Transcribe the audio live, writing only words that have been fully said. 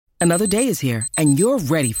Another day is here, and you're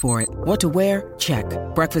ready for it. What to wear? Check.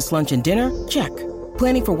 Breakfast, lunch, and dinner? Check.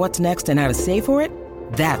 Planning for what's next and how to save for it?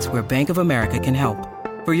 That's where Bank of America can help.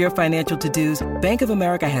 For your financial to-dos, Bank of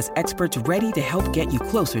America has experts ready to help get you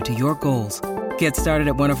closer to your goals. Get started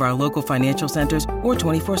at one of our local financial centers or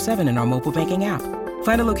 24/7 in our mobile banking app.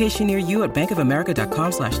 Find a location near you at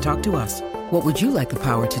bankofamerica.com/talktous. What would you like the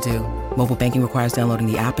power to do? Mobile banking requires downloading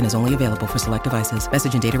the app and is only available for select devices.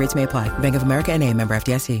 Message and data rates may apply. Bank of America N.A., member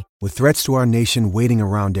FDIC. With threats to our nation waiting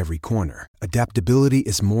around every corner, adaptability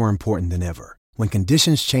is more important than ever. When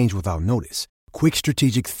conditions change without notice, quick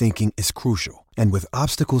strategic thinking is crucial. And with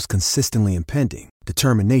obstacles consistently impending,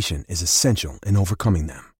 determination is essential in overcoming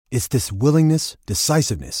them. It's this willingness,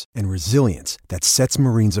 decisiveness, and resilience that sets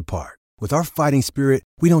Marines apart. With our fighting spirit,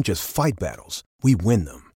 we don't just fight battles, we win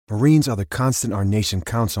them. Marines are the constant our nation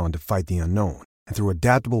counts on to fight the unknown. And through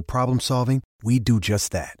adaptable problem solving, we do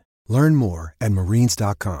just that. Learn more at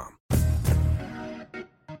marines.com.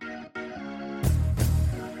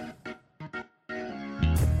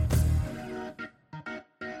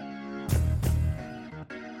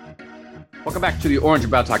 Welcome back to the Orange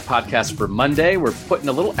and Brown Talk podcast for Monday. We're putting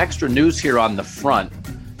a little extra news here on the front.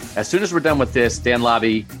 As soon as we're done with this, Dan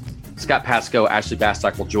Labbe, Scott Pasco, Ashley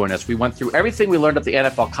Bastock will join us. We went through everything we learned at the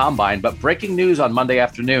NFL Combine, but breaking news on Monday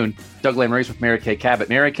afternoon, Doug Lesmerises with Mary Kay Cabot.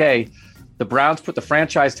 Mary Kay, the Browns put the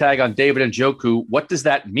franchise tag on David Njoku. What does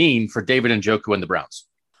that mean for David Njoku and the Browns?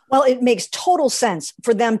 Well, it makes total sense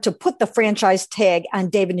for them to put the franchise tag on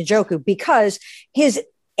David Njoku because his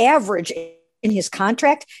average in his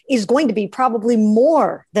contract is going to be probably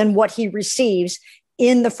more than what he receives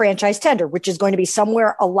in the franchise tender, which is going to be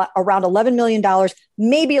somewhere around $11 million,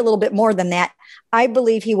 maybe a little bit more than that. I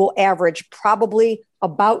believe he will average probably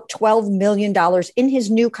about $12 million in his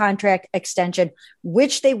new contract extension,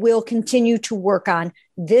 which they will continue to work on.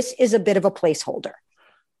 This is a bit of a placeholder.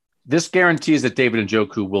 This guarantees that David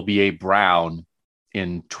Njoku will be a Brown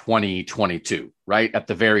in 2022, right? At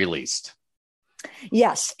the very least.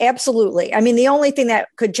 Yes, absolutely. I mean, the only thing that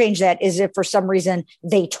could change that is if for some reason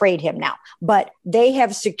they trade him now, but they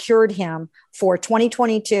have secured him for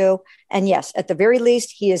 2022. And yes, at the very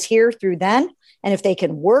least, he is here through then. And if they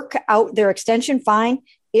can work out their extension, fine.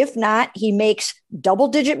 If not, he makes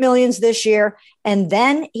double-digit millions this year, and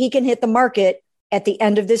then he can hit the market at the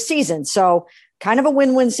end of this season. So kind of a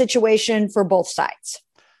win-win situation for both sides.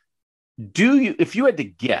 Do you, if you had to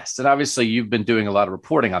guess, and obviously you've been doing a lot of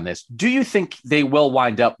reporting on this, do you think they will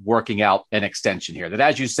wind up working out an extension here? That,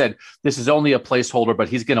 as you said, this is only a placeholder, but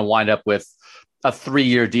he's going to wind up with a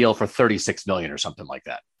 3-year deal for $36 million or something like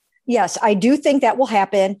that. Yes, I do think that will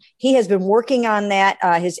happen. He has been working on that.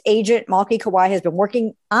 His agent, Malky Kawhi, has been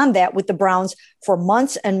working on that with the Browns for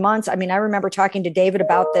months and months. I mean, I remember talking to David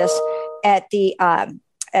about this at the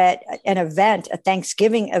at an event, a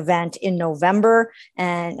Thanksgiving event in November.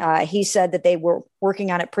 And he said that they were working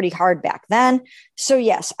on it pretty hard back then. So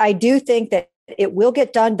yes, I do think that it will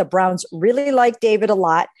get done. The Browns really like David a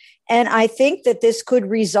lot. And I think that this could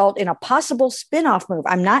result in a possible spinoff move.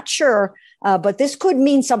 I'm not sure, but this could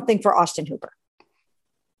mean something for Austin Hooper.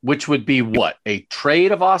 Which would be what? A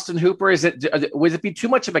trade of Austin Hooper? Would it be too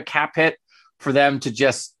much of a cap hit for them to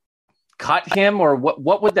just cut him? Or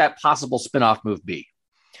what would that possible spinoff move be?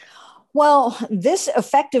 Well, this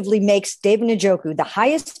effectively makes David Njoku the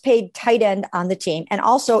highest paid tight end on the team. And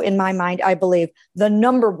also, in my mind, I believe the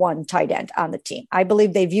number one tight end on the team. I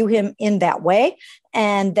believe they view him in that way.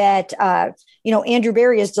 And that, Andrew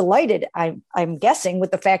Berry is delighted, I'm guessing,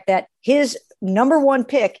 with the fact that his number one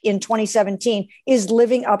pick in 2017 is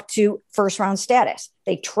living up to first round status.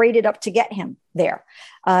 They traded up to get him there.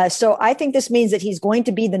 So I think this means that he's going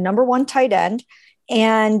to be the number one tight end.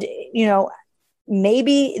 And,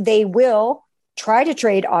 maybe they will try to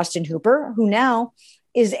trade Austin Hooper, who now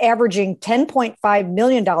is averaging $10.5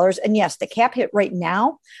 million. And yes, the cap hit right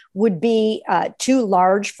now would be too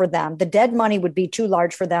large for them. The dead money would be too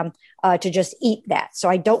large for them to just eat that. So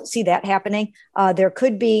I don't see that happening. There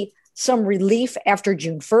could be some relief after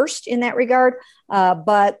June 1st in that regard.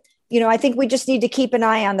 But I think we just need to keep an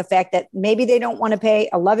eye on the fact that maybe they don't want to pay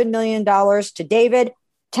 $11 million to David,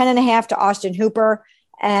 10.5 to Austin Hooper,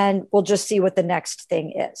 and we'll just see what the next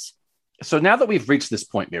thing is. So now that we've reached this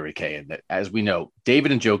point, Mary Kay, and that, as we know,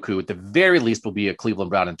 David Njoku at the very least will be a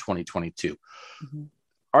Cleveland Brown in 2022. Mm-hmm.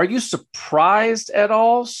 Are you surprised at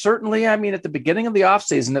all? Certainly. I mean, at the beginning of the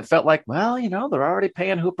offseason, it felt like, well, they're already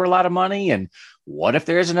paying Hooper a lot of money. And what if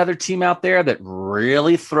there's another team out there that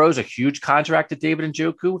really throws a huge contract at David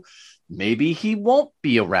Njoku? Maybe he won't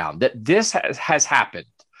be around. That this has happened.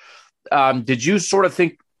 Did you sort of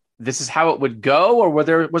think this is how it would go, or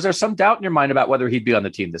was there some doubt in your mind about whether he'd be on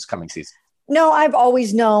the team this coming season? No, I've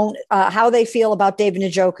always known how they feel about David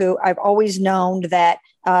Njoku. I've always known that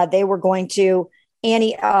they were going to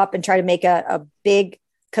ante up and try to make a big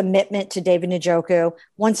commitment to David Njoku.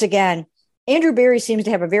 Once again, Andrew Berry seems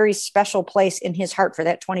to have a very special place in his heart for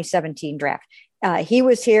that 2017 draft. He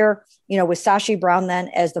was here, with Sashi Brown then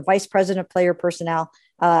as the vice president of player personnel.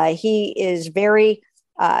 He is very,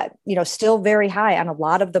 still very high on a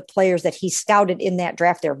lot of the players that he scouted in that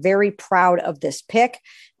draft. They're very proud of this pick.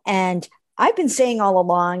 And I've been saying all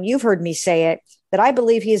along, you've heard me say it, that I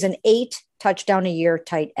believe he is an 8 touchdown a year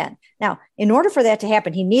tight end. Now, in order for that to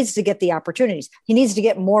happen, he needs to get the opportunities. He needs to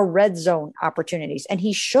get more red zone opportunities, and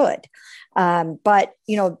he should. But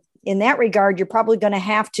in that regard, you're probably going to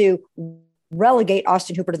have to relegate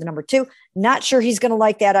Austin Hooper to the number 2. Not sure he's going to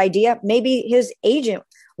like that idea. Maybe his agent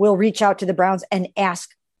will reach out to the Browns and ask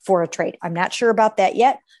for a trade. I'm not sure about that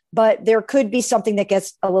yet, but there could be something that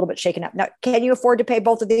gets a little bit shaken up. Now, can you afford to pay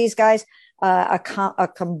both of these guys a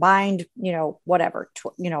combined,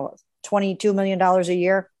 $22 million a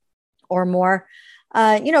year or more?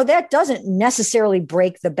 That doesn't necessarily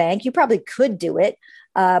break the bank. You probably could do it.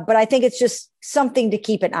 But I think it's just something to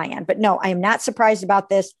keep an eye on. But no, I am not surprised about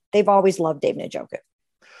this. They've always loved David Njoku.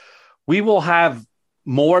 We will have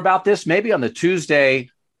more about this maybe on the Tuesday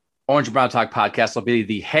Orange and Brown Talk podcast. Will be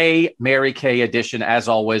the Hey Mary Kay edition. As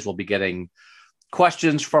always, we'll be getting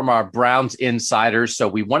questions from our Browns insiders. So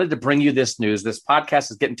we wanted to bring you this news. This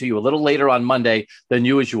podcast is getting to you a little later on Monday than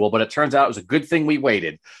usual, but it turns out it was a good thing we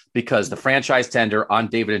waited, because the franchise tender on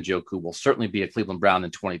David Njoku will certainly be a Cleveland Brown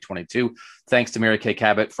in 2022. Thanks to Mary Kay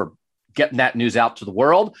Cabot for getting that news out to the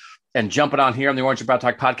world and jumping on here on the Orange and Brown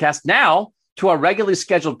Talk podcast. Now to our regularly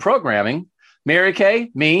scheduled programming. Mary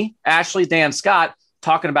Kay, me, Ashley, Dan, Scott,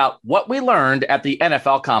 talking about what we learned at the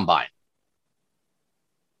NFL Combine.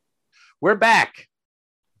 We're back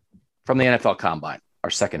from the NFL Combine, our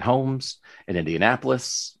second homes in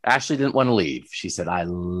Indianapolis. Ashley didn't want to leave. She said, I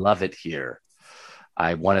love it here.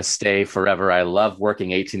 I want to stay forever. I love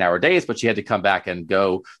working 18-hour days, but she had to come back and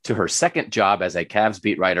go to her second job as a Cavs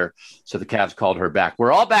beat writer. So the Cavs called her back.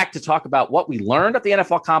 We're all back to talk about what we learned at the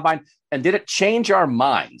NFL Combine, and did it change our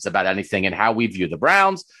minds about anything and how we view the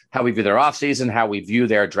Browns, how we view their offseason, how we view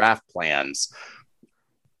their draft plans.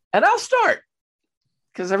 And I'll start,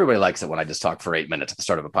 because everybody likes it when I just talk for 8 minutes at the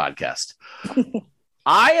start of a podcast.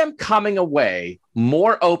 I am coming away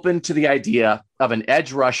more open to the idea of an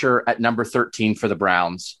edge rusher at number 13 for the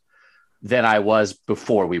Browns than I was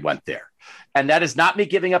before we went there. And that is not me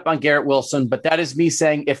giving up on Garrett Wilson, but that is me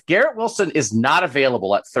saying, if Garrett Wilson is not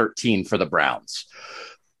available at 13 for the Browns,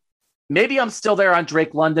 maybe I'm still there on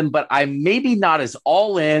Drake London, but I'm maybe not as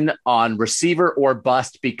all in on receiver or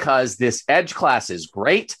bust, because this edge class is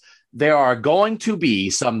great. There are going to be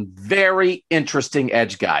some very interesting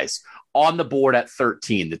edge guys on the board at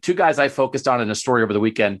 13. The two guys I focused on in a story over the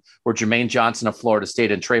weekend were Jermaine Johnson of Florida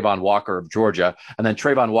State and Trayvon Walker of Georgia. And then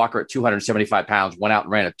Trayvon Walker at 275 pounds went out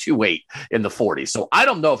and ran a 2.8 in the 40. So I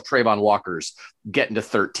don't know if Trayvon Walker's getting to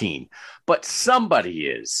 13, but somebody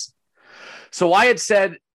is. So I had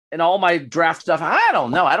said in all my draft stuff, I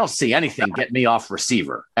don't know. I don't see anything get me off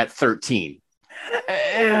receiver at 13.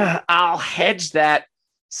 I'll hedge that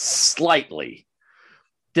slightly.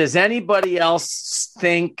 Does anybody else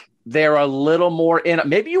think they're a little more in?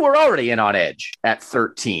 Maybe you were already in on edge at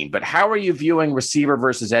 13, but how are you viewing receiver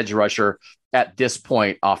versus edge rusher at this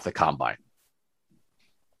point off the combine?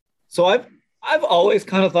 So I've always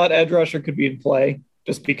kind of thought edge rusher could be in play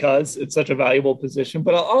just because it's such a valuable position.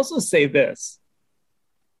 But I'll also say this.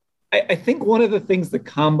 I think one of the things the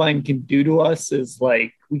combine can do to us is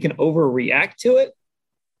like we can overreact to it.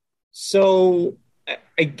 So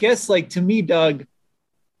I guess, like, to me, Doug,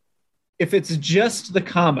 if it's just the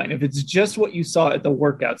combine, if it's just what you saw at the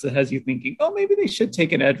workouts that has you thinking, oh, maybe they should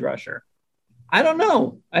take an edge rusher, I don't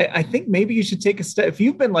know. I think maybe you should take a step. If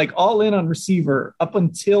you've been like all in on receiver up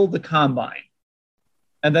until the combine,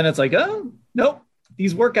 and then it's like, oh, nope,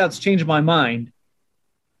 these workouts changed my mind.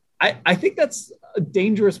 I think that's a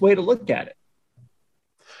dangerous way to look at it.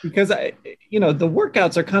 Because, the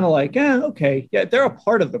workouts are kind of like, okay, yeah, they're a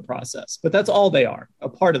part of the process, but that's all they are, a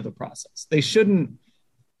part of the process. They shouldn't,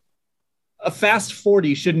 a fast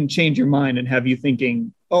 40 shouldn't change your mind and have you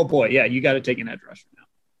thinking, oh boy, yeah, you got to take an edge rusher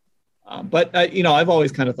now. But I've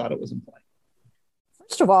always kind of thought it was in play.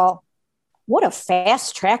 First of all, what a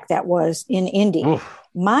fast track that was in Indy. Oof.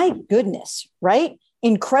 My goodness, right?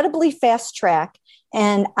 Incredibly fast track.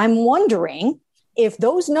 And I'm wondering if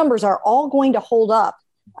those numbers are all going to hold up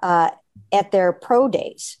at their pro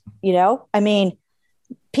days.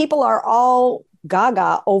 People are all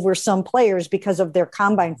gaga over some players because of their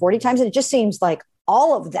combine 40 times. And it just seems like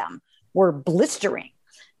all of them were blistering.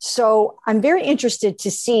 So I'm very interested to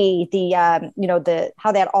see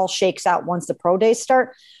how that all shakes out once the pro days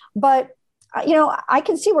start. But I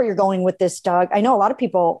can see where you're going with this, Doug. I know a lot of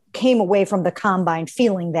people came away from the combine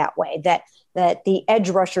feeling that way, that the edge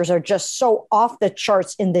rushers are just so off the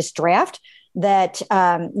charts in this draft that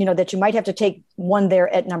that you might have to take one there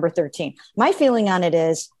at number 13. My feeling on it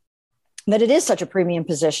is that it is such a premium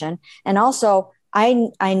position, and also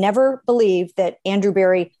I never believe that Andrew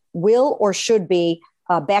Berry will or should be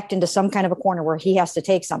backed into some kind of a corner where he has to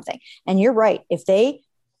take something. And you're right. If they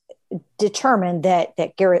determine that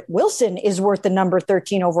Garrett Wilson is worth the number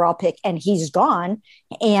 13 overall pick and he's gone,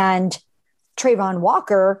 and Travon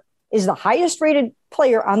Walker is the highest rated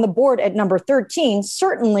player on the board at number 13,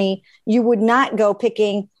 certainly you would not go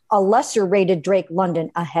picking a lesser rated Drake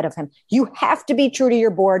London ahead of him. You have to be true to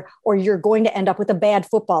your board or you're going to end up with a bad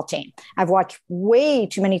football team. I've watched way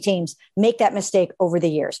too many teams make that mistake over the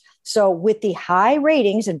years. So with the high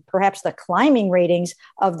ratings and perhaps the climbing ratings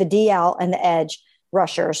of the DL and the edge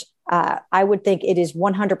rushers, I would think it is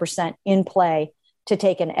 100% in play to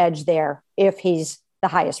take an edge there if he's the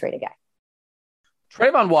highest rated guy.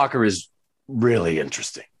 Travon Walker is really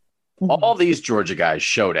interesting. Mm-hmm. All these Georgia guys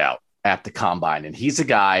showed out at the combine, and he's a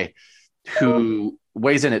guy who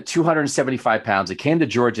weighs in at 275 pounds. He came to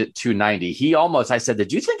Georgia at 290. I said,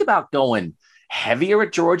 did you think about going heavier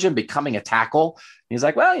at Georgia and becoming a tackle? And he's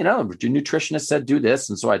like, well, your nutritionist said do this.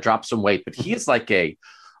 And so I dropped some weight, but he is like a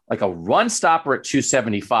run stopper at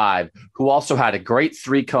 275, who also had a great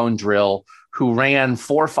 3-cone drill, who ran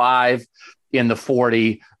 4.5 in the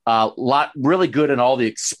 40, really good in all the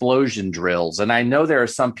explosion drills. And I know there are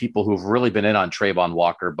some people who've really been in on Travon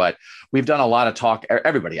Walker, but we've done a lot of talk.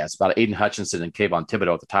 Everybody has about Aiden Hutchinson and Kayvon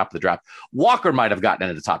Thibodeau at the top of the draft. Walker might have gotten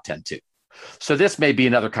into the top 10 too. So this may be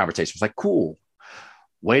another conversation. It's like, cool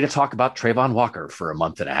way to talk about Travon Walker for a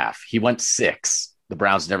month and a half. He went 6. The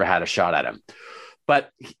Browns never had a shot at him.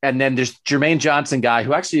 And then there's Jermaine Johnson guy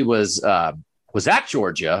who actually was at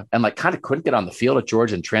Georgia and kind of couldn't get on the field at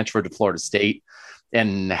Georgia and transferred to Florida State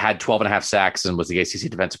and had 12.5 sacks and was the ACC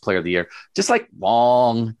Defensive Player of the Year. Just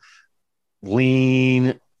long,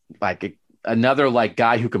 lean, another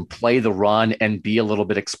guy who can play the run and be a little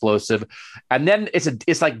bit explosive. And then it's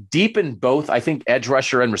deep in both. I think edge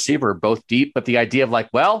rusher and receiver are both deep, but the idea of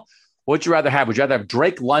what'd you rather have? Would you rather have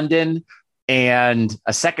Drake London and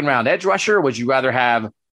a second round edge rusher? Or would you rather have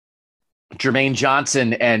Jermaine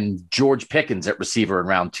Johnson and George Pickens at receiver in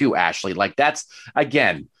round 2, Ashley? That's,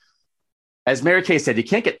 again, as Mary Kay said, you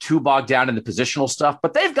can't get too bogged down in the positional stuff,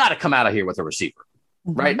 but they've got to come out of here with a receiver,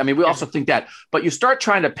 right? I mean, we also think that, but you start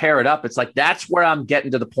trying to pair it up. It's that's where I'm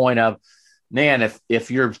getting to the point of, man, if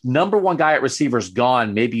your number one guy at receiver is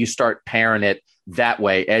gone, maybe you start pairing it that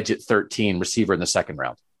way, edge at 13, receiver in the second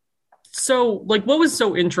round. So what was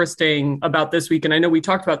so interesting about this week, and I know we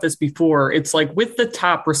talked about this before, it's with the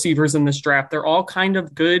top receivers in this draft, they're all kind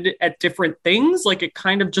of good at different things. It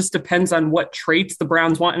kind of just depends on what traits the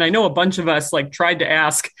Browns want. And I know a bunch of us tried to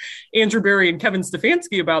ask Andrew Berry and Kevin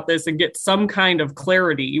Stefanski about this and get some kind of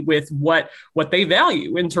clarity with what they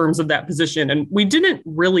value in terms of that position. And we didn't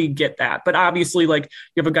really get that. But obviously, you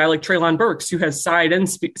have a guy like Treylon Burks who has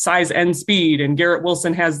size and speed, and Garrett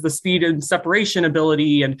Wilson has the speed and separation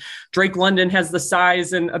ability, and Drake London has the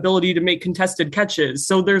size and ability to make contested catches.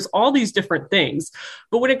 So there's all these different things.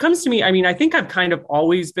 But when it comes to me, I think I've kind of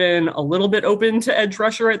always been a little bit open to edge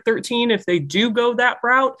rusher at 13 if they do go that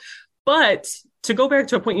route. But to go back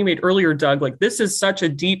to a point you made earlier, Doug, this is such a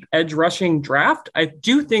deep edge rushing draft. I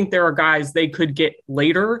do think there are guys they could get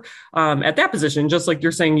later at that position, just like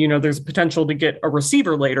you're saying, there's potential to get a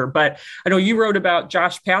receiver later. But I know you wrote about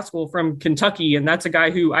Josh Paschal from Kentucky, and that's a guy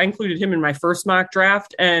who I included him in my first mock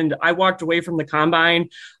draft. And I walked away from the combine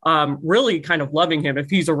really kind of loving him. If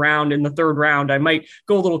he's around in the 3rd round, I might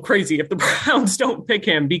go a little crazy if the Browns don't pick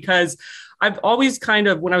him, because I've always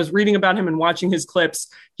when I was reading about him and watching his clips,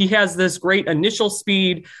 he has this great initial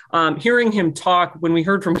speed. Hearing him talk, when we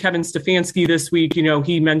heard from Kevin Stefanski this week,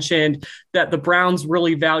 he mentioned that the Browns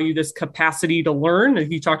really value this capacity to learn.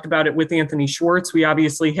 He talked about it with Anthony Schwartz. We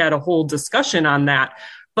obviously had a whole discussion on that.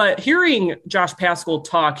 But hearing Josh Paschal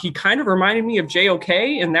talk, he kind of reminded me of JOK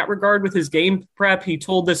in that regard with his game prep. He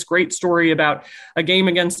told this great story about a game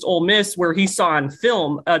against Ole Miss where he saw on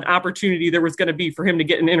film an opportunity there was going to be for him to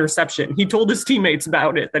get an interception. He told his teammates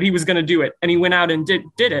about it, that he was going to do it, and he went out and did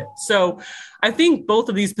it. So I think both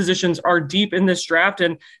of these positions are deep in this draft,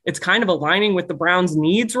 and it's kind of aligning with the Browns'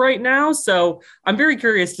 needs right now. So I'm very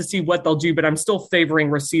curious to see what they'll do, but I'm still favoring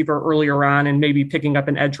receiver earlier on and maybe picking up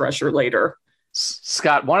an edge rusher later.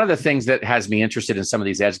 Scott, one of the things that has me interested in some of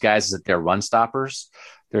these edge guys is that they're run stoppers.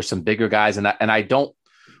 There's some bigger guys, and I don't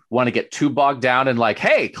want to get too bogged down in like,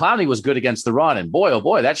 hey, Clowney was good against the run. And boy, oh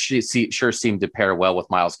boy, that sure seemed to pair well with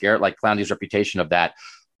Myles Garrett, like Clowney's reputation of that.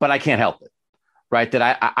 But I can't help it, right?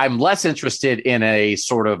 That I'm less interested in a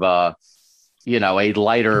sort of a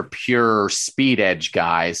lighter, pure speed edge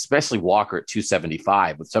guy, especially Walker at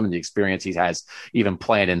 275 with some of the experience he has even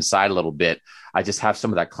playing inside a little bit. I just have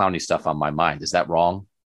some of that Clowney stuff on my mind. Is that wrong?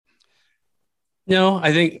 No,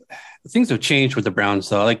 I think things have changed with the Browns,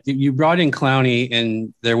 though. Like you brought in Clowney,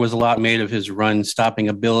 and there was a lot made of his run stopping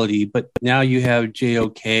ability, but now you have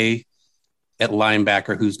JOK at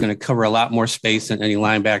linebacker, who's going to cover a lot more space than any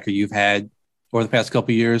linebacker you've had over the past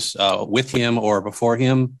couple of years with him or before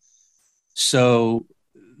him. So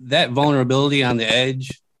that vulnerability on the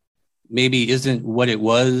edge maybe isn't what it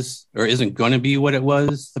was, or isn't going to be what it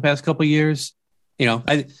was the past couple of years.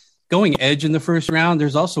 Going edge in the first round,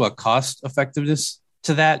 there's also a cost effectiveness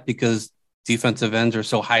to that because defensive ends are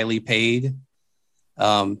so highly paid.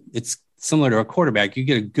 It's similar to a quarterback. You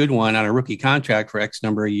get a good one on a rookie contract for X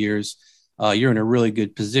number of years, you're in a really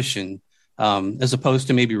good position. As opposed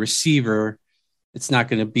to maybe receiver, it's not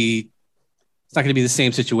going to be the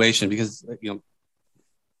same situation because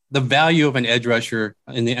the value of an edge rusher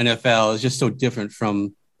in the NFL is just so different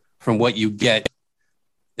from what you get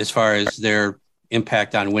as far as their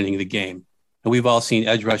impact on winning the game. And we've all seen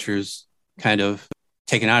edge rushers kind of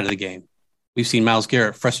taken out of the game. We've seen Myles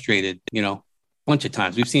Garrett frustrated, a bunch of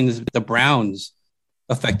times. We've seen the Browns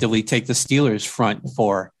effectively take the Steelers front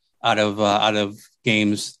four out of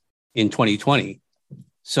games in 2020.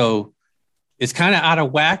 So it's kind of out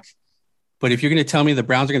of whack. But if you're going to tell me the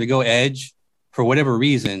Browns are going to go edge for whatever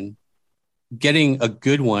reason, getting a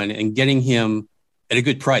good one and getting him at a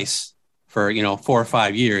good price for 4 or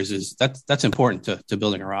 5 years that's important to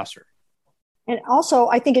building a roster. And also,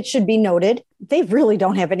 I think it should be noted, they really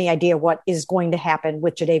don't have any idea what is going to happen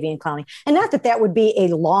with Jadeveon Clowney. And not that would be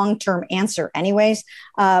a long-term answer anyways.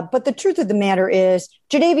 But the truth of the matter is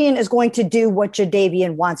Jadeveon is going to do what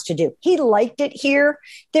Jadeveon wants to do. He liked it here.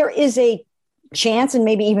 There is a chance, and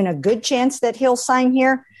maybe even a good chance, that he'll sign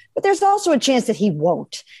here. But there's also a chance that he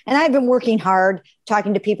won't. And I've been working hard,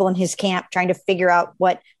 talking to people in his camp, trying to figure out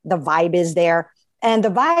what the vibe is there. And the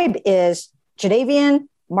vibe is Jadeveon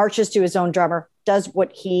marches to his own drummer, does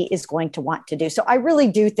what he is going to want to do. So I really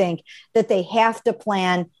do think that they have to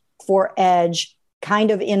plan for edge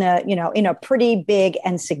kind of in a pretty big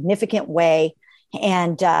and significant way.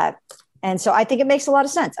 And so I think it makes a lot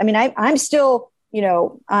of sense. I mean, I'm still, in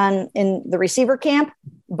the receiver camp,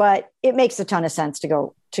 but it makes a ton of sense to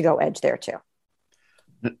go edge there too.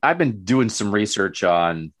 I've been doing some research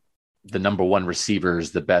on the number one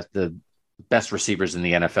receivers, the best receivers in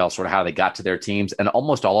the NFL, sort of how they got to their teams. And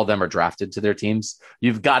almost all of them are drafted to their teams.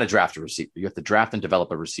 You've got to draft a receiver. You have to draft and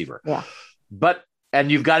develop a receiver. Yeah.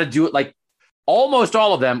 And you've got to do it like almost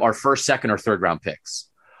all of them are first, second, or third round picks.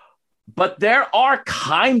 But there are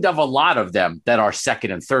kind of a lot of them that are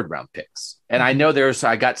second and third round picks. And I know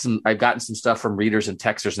I've gotten some stuff from readers and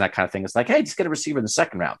texters and that kind of thing. It's like, hey, just get a receiver in the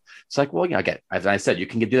second round. It's like, well, I get it. As I said, you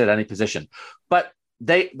can do that at any position, but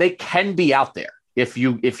they can be out there. If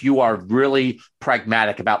you are really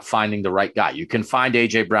pragmatic about finding the right guy, you can find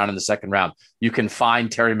AJ Brown in the second round. You can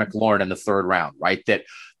find Terry McLaurin in the third round, right? That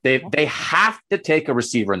they have to take a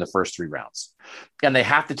receiver in the first 3 rounds. And they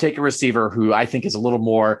have to take a receiver who I think is a little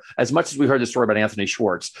more, as much as we heard the story about Anthony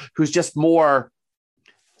Schwartz, who's just more,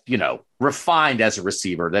 refined as a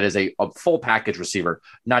receiver, that is a full package receiver,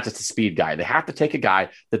 not just a speed guy. They have to take a guy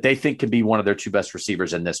that they think can be one of their 2 best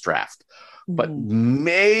receivers in this draft. Mm-hmm. But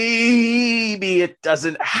maybe it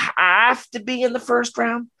doesn't have to be in the first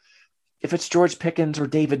round. If it's George Pickens or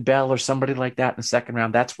David Bell or somebody like that in the second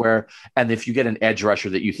round, that's where, and if you get an edge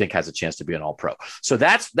rusher that you think has a chance to be an all-pro. So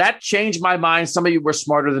that changed my mind. Some of you were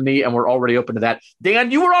smarter than me and were already open to that.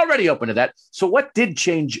 Dan, you were already open to that. So what did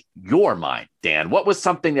change your mind, Dan? What was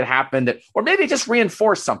something that happened that, or maybe just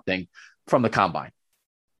reinforced something from the combine?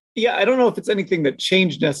 Yeah, I don't know if it's anything that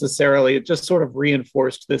changed necessarily. It just sort of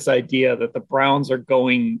reinforced this idea that the Browns are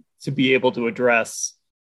going to be able to address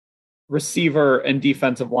receiver and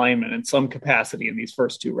defensive lineman in some capacity in these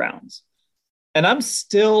first 2 rounds. And I'm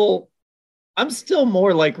still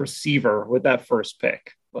more like receiver with that first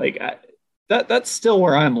pick. Like that's still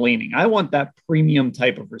where I'm leaning. I want that premium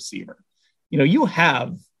type of receiver. You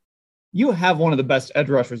have one of the best edge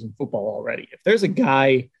rushers in football already. If there's a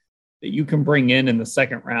guy that you can bring in the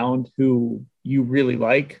second round who you really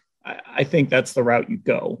like, I think that's the route you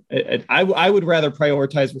go. I would rather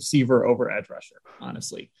prioritize receiver over edge rusher,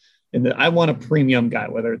 honestly. And I want a premium guy,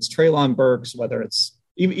 whether it's Treylon Burks, whether it's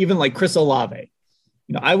even like Chris Olave.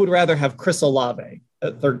 I would rather have Chris Olave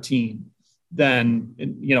at 13 than,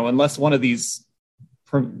 unless one of these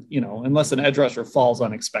unless an edge rusher falls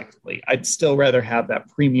unexpectedly, I'd still rather have that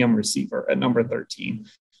premium receiver at number 13.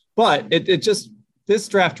 But this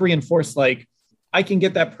draft reinforced, like, I can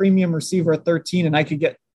get that premium receiver at 13 and I could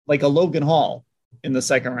get like a Logan Hall in the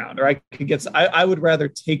second round, or I would rather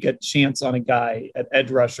take a chance on a guy at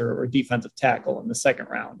edge rusher or defensive tackle in the second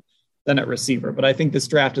round than at receiver. But I think this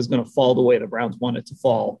draft is going to fall the way the Browns want it to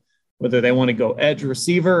fall, whether they want to go edge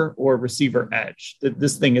receiver or receiver edge.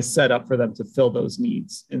 This thing is set up for them to fill those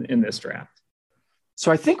needs in this draft.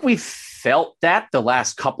 So I think we felt that the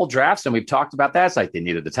last couple drafts, and we've talked about that. It's like they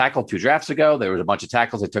needed the tackle 2 drafts ago. There was a bunch of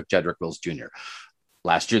tackles. They took Jedrick Wills Jr.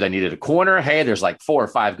 Last year, they needed a corner. Hey, there's like 4 or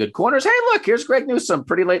 5 good corners. Hey, look, here's Greg Newsome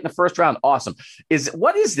pretty late in the first round. Awesome.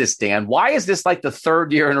 What is this, Dan? Why is this like the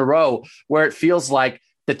third year in a row where it feels like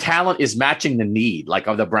the talent is matching the need? Like,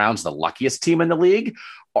 are the Browns the luckiest team in the league?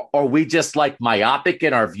 Or are we just like myopic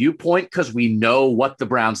in our viewpoint because we know what the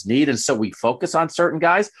Browns need and so we focus on certain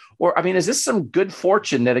guys? Or, I mean, is this some good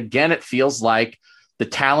fortune that, again, it feels like the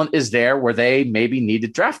talent is there where they maybe need to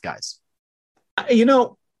draft guys?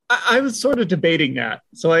 I was sort of debating that.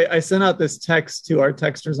 So I sent out this text to our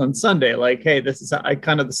texters on Sunday, like, hey, this is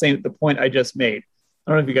the point I just made.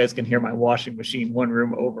 I don't know if you guys can hear my washing machine one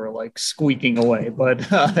room over, like squeaking away, but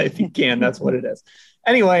if you can, that's what it is.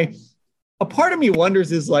 Anyway, a part of me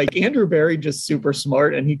wonders is like Andrew Berry just super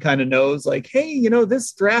smart and he kind of knows like, hey,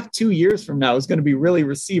 this draft 2 years from now is going to be really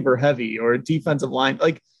receiver heavy or defensive line.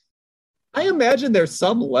 Like, I imagine there's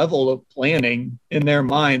some level of planning in their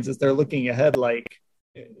minds as they're looking ahead, like,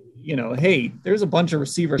 hey, there's a bunch of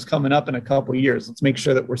receivers coming up in a couple of years. Let's make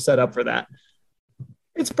sure that we're set up for that.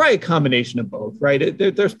 It's probably a combination of both, right?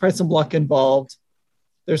 There's probably some luck involved.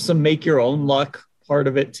 There's some make your own luck part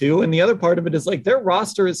of it too. And the other part of it is like their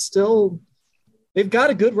roster is they've got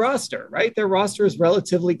a good roster, right? Their roster is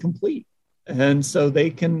relatively complete. And so they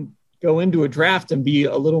can go into a draft and be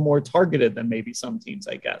a little more targeted than maybe some teams,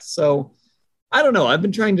 I guess. So I don't know. I've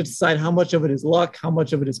been trying to decide how much of it is luck, how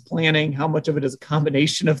much of it is planning, how much of it is a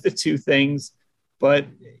combination of the two things. But,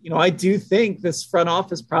 I do think this front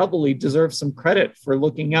office probably deserves some credit for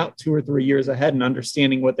looking out 2 or 3 years ahead and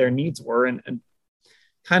understanding what their needs were and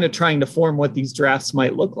kind of trying to form what these drafts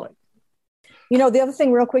might look like. The other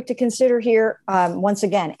thing real quick to consider here, once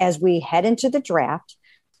again, as we head into the draft,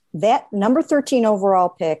 that number 13 overall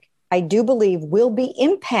pick, I do believe will be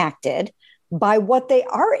impacted by what they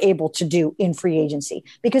are able to do in free agency.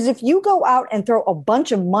 Because if you go out and throw a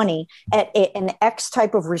bunch of money at an X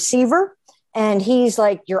type of receiver and he's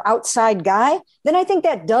like your outside guy, then I think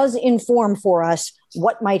that does inform for us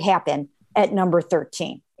what might happen at number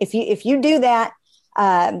 13. If you do that,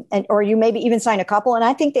 or you maybe even sign a couple, and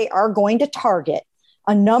I think they are going to target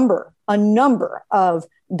a number of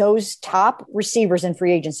those top receivers in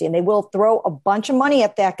free agency, and they will throw a bunch of money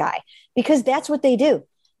at that guy because that's what they do.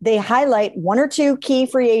 They highlight 1 or 2 key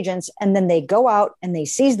free agents, and then they go out and they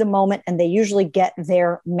seize the moment, and they usually get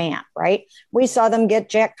their man, right? We saw them get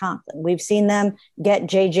Jack Conklin. We've seen them get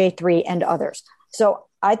JJ3 and others. So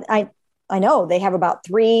I know they have about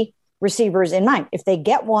 3 receivers in mind. If they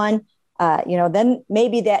get one, then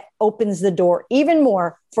maybe that opens the door even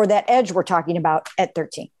more for that edge we're talking about at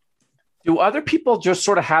 13. Do other people just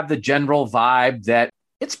sort of have the general vibe that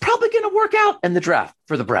it's probably going to work out in the draft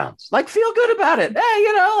for the Browns? Like, feel good about it. Hey,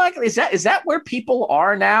 is that where people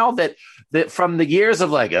are now that from the years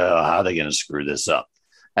of like, oh, how are they going to screw this up?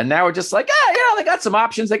 And now we're just like, they got some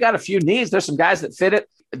options. They got a few needs. There's some guys that fit it.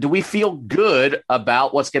 Do we feel good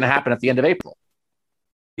about what's going to happen at the end of April?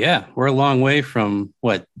 Yeah, we're a long way from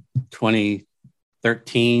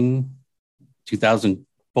 2013,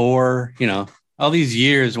 2004, all these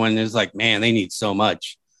years when there's like, man, they need so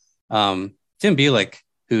much. Tim Bielek,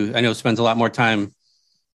 who I know spends a lot more time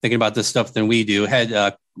thinking about this stuff than we do,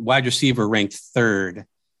 had wide receiver ranked 3rd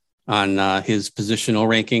on his positional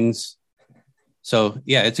rankings. So,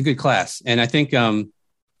 yeah, it's a good class. And I think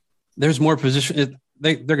there's more position.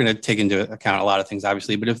 They're going to take into account a lot of things,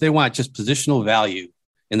 obviously. But if they want just positional value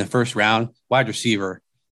in the first round, wide receiver,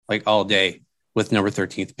 like all day with number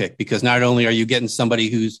 13th pick, because not only are you getting somebody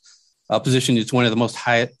whose position is one of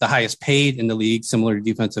the highest paid in the league, similar to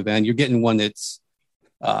defensive end, you're getting one that's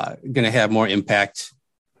going to have more impact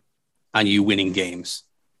on you winning games.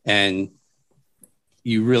 And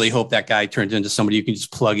you really hope that guy turns into somebody you can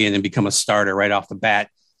just plug in and become a starter right off the bat.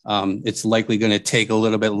 It's likely going to take a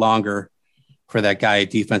little bit longer for that guy at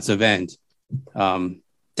defensive end to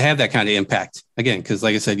have that kind of impact again. Cause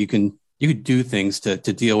like I said, you can do things to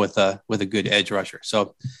deal with a good edge rusher.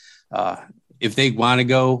 So if they want to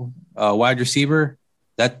go wide receiver,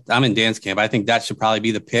 that I'm in Dan's camp. I think that should probably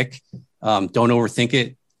be the pick. Don't overthink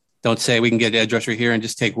it. don't say we can get edge rusher here and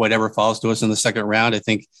just take whatever falls to us in the second round. I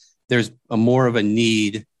think there's more of a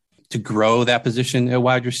need to grow that position at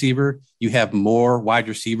wide receiver. You have more wide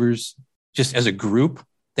receivers just as a group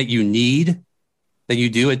that you need than you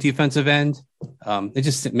do at defensive end.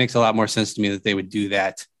 It makes a lot more sense to me that they would do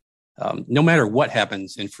that no matter what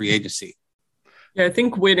happens in free agency. Yeah, I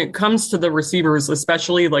think when it comes to the receivers,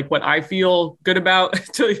 especially like what I feel good about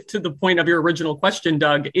to the point of your original question,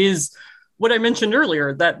 Doug, is what I mentioned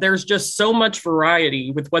earlier, that there's just so much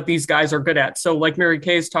variety with what these guys are good at. So like Mary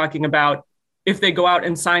Kay is talking about, if they go out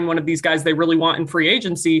and sign one of these guys they really want in free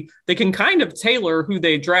agency, they can kind of tailor who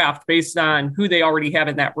they draft based on who they already have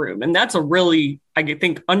in that room. And that's a really, I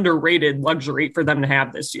think, underrated luxury for them to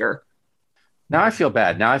have this year. Now I feel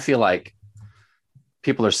bad. Now I feel like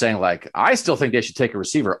people are saying, like, I still think they should take a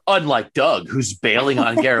receiver, unlike Doug, who's bailing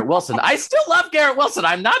on Garrett Wilson. I still love Garrett Wilson.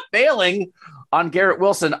 I'm not bailing on Garrett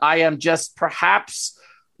Wilson. I am just perhaps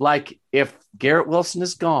like, if Garrett Wilson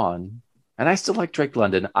is gone, and I still like Drake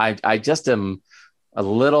London, I just am a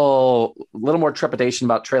little more trepidation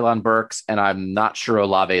about Treylon Burks, and I'm not sure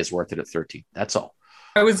Olave is worth it at 13. That's all.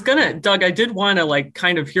 Doug, I did want to like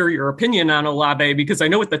kind of hear your opinion on Olave, because I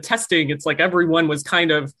know with the testing, it's like everyone was kind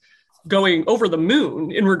of going over the moon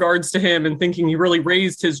in regards to him and thinking he really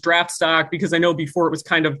raised his draft stock, because I know before it was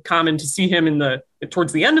kind of common to see him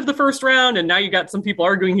towards the end of the first round. And now you got some people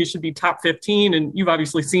arguing he should be top 15. And you've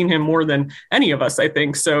obviously seen him more than any of us, I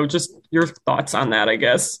think. So just your thoughts on that, I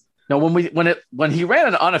guess. No, when he ran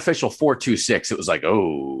an unofficial 4.26, it was like,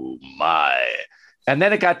 oh my. And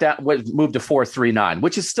then it got that moved to 4.39,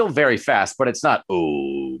 which is still very fast, but it's not,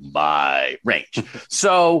 oh my range.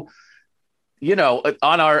 So, you know,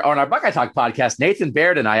 on our Buckeye Talk podcast, Nathan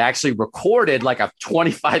Baird and I actually recorded like a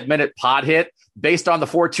 25-minute pod hit based on the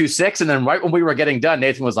 4.26. And then right when we were getting done,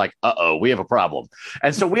 Nathan was like, uh-oh, we have a problem.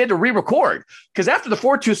 And so we had to re-record, because after the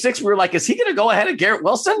 4.26, we were like, is he going to go ahead of Garrett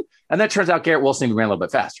Wilson? And then it turns out Garrett Wilson even ran a little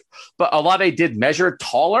bit faster. But Olave did measure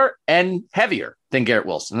taller and heavier than Garrett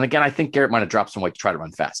Wilson. And again, I think Garrett might have dropped some weight to try to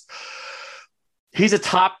run fast. He's a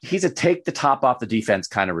take the top off the defense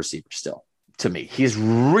kind of receiver still. To me, he's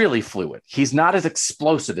really fluid. He's not as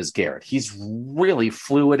explosive as Garrett. He's really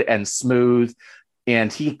fluid and smooth.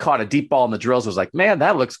 And he caught a deep ball in the drills. Was like, man,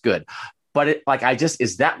 that looks good. But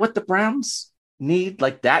is that what the Browns need?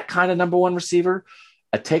 Like that kind of number one receiver,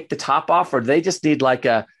 a take the top off, or do they just need like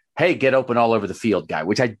a, hey, get open all over the field guy,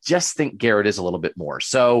 which I just think Garrett is a little bit more.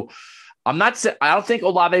 So I don't think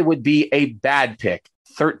Olave would be a bad pick.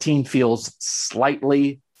 13 feels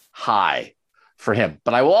slightly high for him.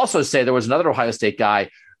 But I will also say there was another Ohio State guy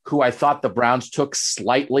who I thought the Browns took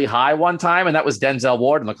slightly high one time, and that was Denzel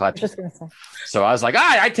Ward in the clutch. So I was like,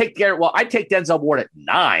 I'd take Denzel Ward at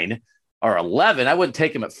 9 or 11. I wouldn't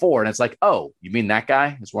take him at 4. And it's like, oh, you mean that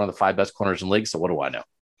guy is one of the 5 best corners in the league? So what do I know?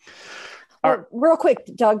 Well, real quick,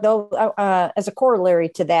 Doug, though, as a corollary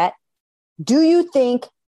to that, do you think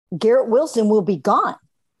Garrett Wilson will be gone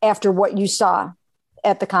after what you saw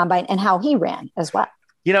at the combine and how he ran as well?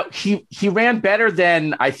 You know, he ran better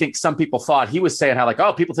than I think some people thought. He was saying how like,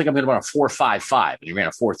 oh, people think I'm going to run a 4.55, and he ran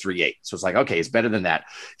a 4.38. So it's like, okay, he's better than that.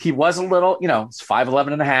 He was a little, it's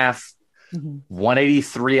 5'11 and a half,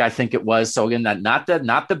 183, I think it was. So again, not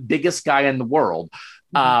the biggest guy in the world.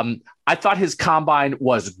 I thought his combine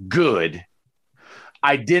was good.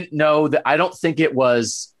 I didn't know that. I don't think it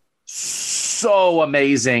was so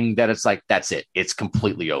amazing that it's like, that's it. It's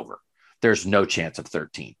completely over. There's no chance of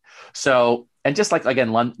 13. So, and just like,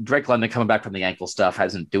 again, Drake London coming back from the ankle stuff,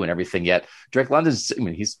 hasn't doing everything yet. Drake London's,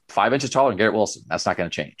 he's 5 inches taller than Garrett Wilson. That's not going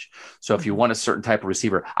to change. So if you want a certain type of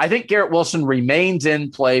receiver, I think Garrett Wilson remains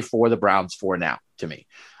in play for the Browns for now, to me.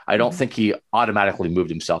 I don't think he automatically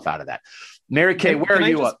moved himself out of that. Mary Kay, where are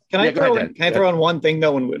you? Can I throw in one thing,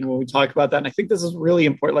 though, when we talk about that? And I think this is really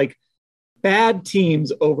important. Like, bad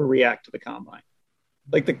teams overreact to the combine.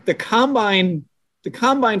 Like the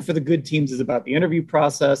combine for the good teams is about the interview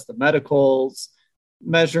process, the medicals,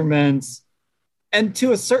 measurements, and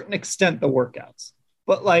to a certain extent, the workouts.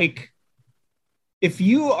 But like, if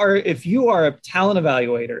you are a talent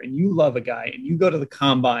evaluator and you love a guy and you go to the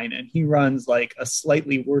combine and he runs like a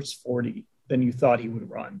slightly worse 40 than you thought he would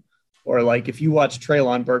run, or like if you watch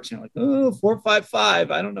Treylon Burks, you're like, oh,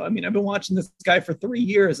 4.55. I don't know. I mean, I've been watching this guy for 3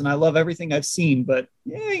 years and I love everything I've seen, but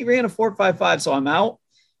yeah, he ran a 4.55, so I'm out.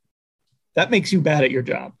 That makes you bad at your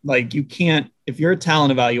job. Like, you can't, if you're a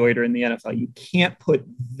talent evaluator in the NFL, you can't put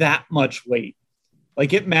that much weight.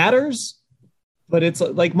 Like, it matters, but it's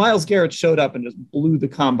like Myles Garrett showed up and just blew the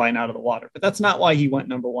combine out of the water. But that's not why he went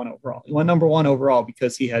number 1 overall. He went number 1 overall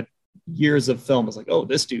because he had years of film. It was like, oh,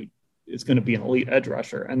 this dude is going to be an elite edge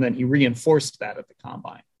rusher. And then he reinforced that at the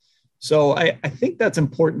combine. So I think that's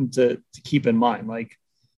important to keep in mind. Like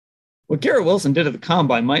what Garrett Wilson did at the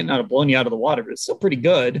combine might not have blown you out of the water, but it's still pretty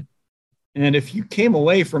good. And if you came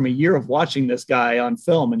away from a year of watching this guy on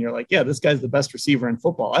film and you're like, yeah, this guy's the best receiver in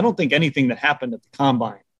football, I don't think anything that happened at the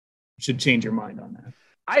combine should change your mind on that.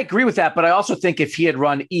 I agree with that, but I also think if he had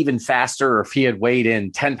run even faster, or if he had weighed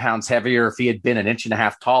in 10 pounds heavier, if he had been an inch and a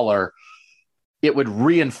half taller, it would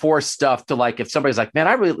reinforce stuff to like, if somebody's like, man,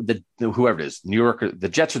 I really, whoever it is, New York, or the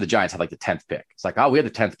Jets or the Giants have like the 10th pick. It's like, oh, we had the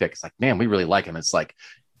 10th pick. It's like, man, we really like him. It's like,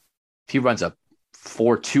 if he runs a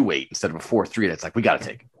 4.28 instead of a 4.3, that's like, we got to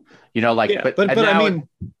take him. You know, like, yeah, but I mean,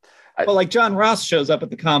 well, like John Ross shows up at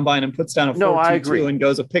the combine and puts down a 4.22 and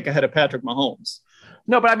goes a pick ahead of Patrick Mahomes.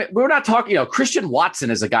 No, but I mean, we're not talking, Christian Watson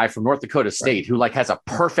is a guy from North Dakota State who like has a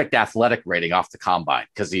perfect athletic rating off the combine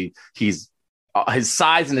because he's his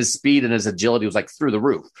size and his speed and his agility was like through the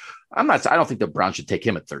roof. I don't think the Browns should take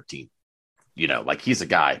him at 13. Like he's a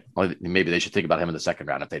guy. Maybe they should think about him in the second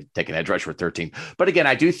round if they take an edge rusher at 13. But again,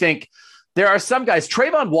 I do think there are some guys.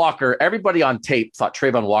 Trayvon Walker, everybody on tape thought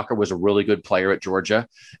Trayvon Walker was a really good player at Georgia.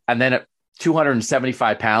 And then at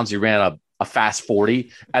 275 pounds, he ran a fast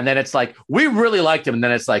 40. And then it's like, we really liked him. And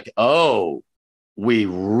then it's like, oh, we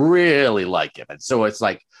really like him. And so it's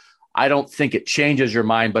like, I don't think it changes your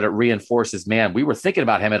mind, but it reinforces, man, we were thinking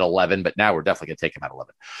about him at 11, but now we're definitely going to take him at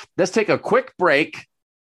 11. Let's take a quick break,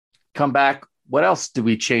 come back. What else do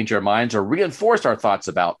we change our minds or reinforce our thoughts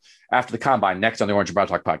about after the combine next on the Orange and Brown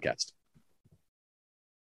Talk podcast?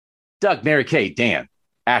 Doug, Mary Kay, Dan,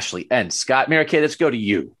 Ashley, and Scott. Mary Kay, let's go to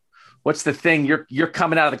you. What's the thing you're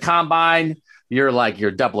coming out of the combine?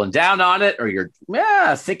 You're doubling down on it, or you're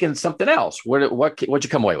thinking something else. What'd you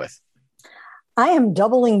come away with? I am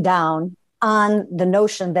doubling down on the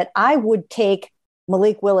notion that I would take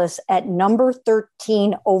Malik Willis at number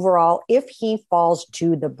 13 overall if he falls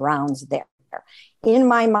to the Browns there. In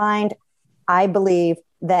my mind, I believe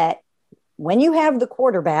that when you have the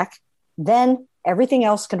quarterback, then everything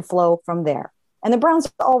else can flow from there. And the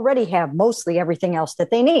Browns already have mostly everything else that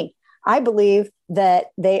they need. I believe that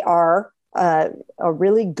they are a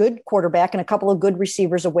really good quarterback and a couple of good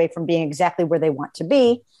receivers away from being exactly where they want to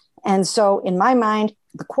be. And so in my mind,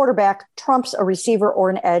 the quarterback trumps a receiver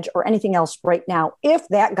or an edge or anything else right now, if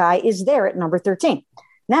that guy is there at number 13.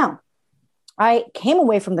 Now, I came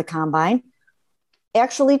away from the combine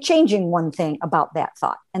actually changing one thing about that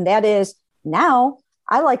thought. And that is now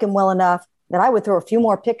I like him well enough that I would throw a few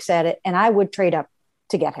more picks at it and I would trade up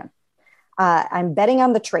to get him. I'm betting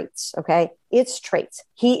on the traits. Okay. It's traits.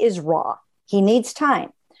 He is raw. He needs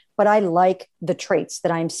time, but I like the traits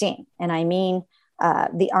that I'm seeing. And I mean,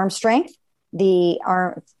 the arm strength, the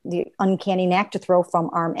uncanny knack to throw from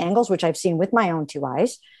arm angles, which I've seen with my own two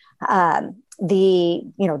eyes,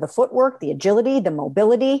 the footwork, the agility, the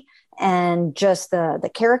mobility, and just the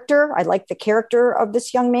character. I like the character of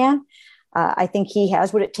this young man. I think he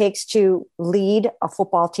has what it takes to lead a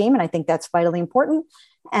football team, and I think that's vitally important.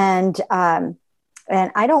 And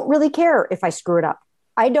I don't really care if I screw it up.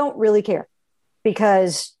 I don't really care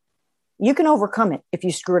because you can overcome it if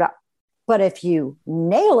you screw it up. But if you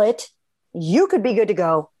nail it, you could be good to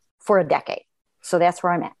go for a decade. So that's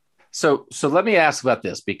where I'm at. So let me ask about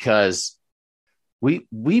this because we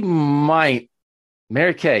might,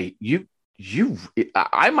 Mary Kay,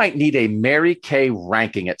 I might need a Mary Kay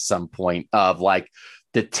ranking at some point of like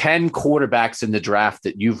the 10 quarterbacks in the draft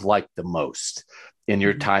that you've liked the most in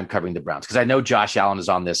your time covering the Browns. Because I know Josh Allen is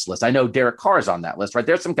on this list. I know Derek Carr is on that list, right?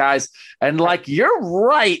 There's some guys, and like you're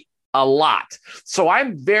right a lot. So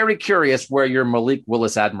I'm very curious where your Malik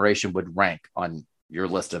Willis admiration would rank on your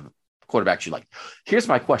list of quarterbacks you like. Here's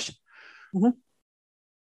my question. Mm-hmm.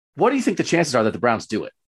 What do you think the chances are that the Browns do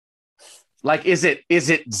it? Like, is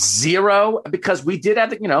it zero? Because we did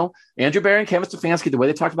have Andrew Berry and Kevin Stefanski, the way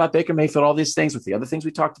they talked about Baker Mayfield, all these things with the other things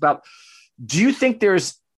we talked about. Do you think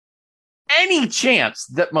there's any chance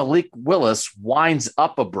that Malik Willis winds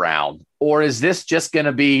up a Brown? Or is this just going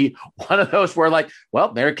to be one of those where like,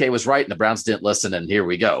 well, Mary Kay was right and the Browns didn't listen and here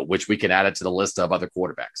we go, which we can add it to the list of other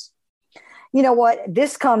quarterbacks? You know what?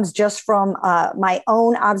 This comes just from my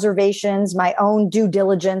own observations, my own due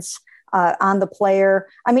diligence on the player.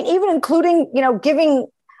 I mean, even including, giving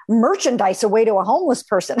merchandise away to a homeless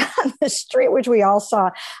person on the street, which we all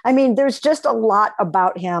saw. I mean, there's just a lot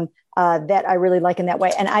about him that I really like in that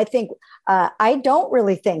way. And I think I don't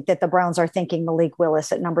really think that the Browns are thinking Malik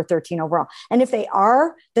Willis at number 13 overall. And if they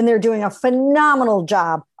are, then they're doing a phenomenal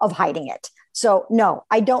job of hiding it. So no,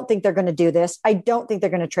 I don't think they're going to do this. I don't think they're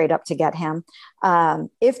going to trade up to get him.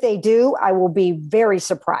 If they do, I will be very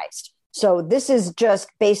surprised. So this is just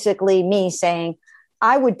basically me saying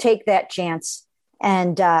I would take that chance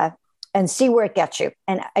and and see where it gets you.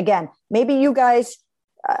 And again, maybe you guys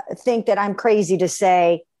think that I'm crazy to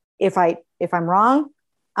say if I'm wrong,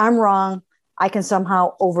 I'm wrong. I can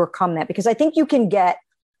somehow overcome that, because I think you can get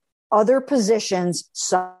other positions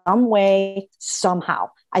some way, somehow.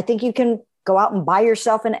 I think you can go out and buy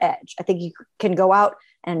yourself an edge. I think you can go out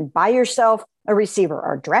and buy yourself a receiver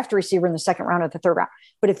or draft a receiver in the second round or the third round.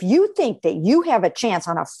 But if you think that you have a chance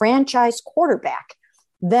on a franchise quarterback,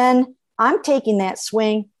 then I'm taking that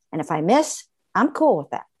swing. And if I miss, I'm cool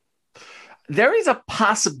with that. There is a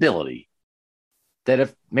possibility that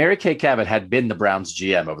if Mary Kay Cabot had been the Browns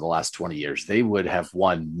GM over the last 20 years, they would have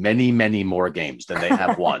won many, many more games than they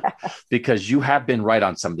have won, because you have been right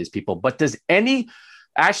on some of these people. But does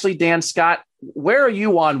Ashley, Dan, Scott, where are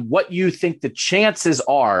you on what you think the chances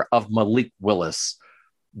are of Malik Willis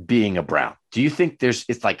being a Brown? Do you think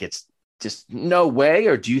it's just no way,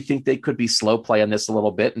 or do you think they could be slow playing this a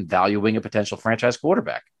little bit and valuing a potential franchise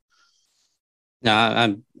quarterback? No,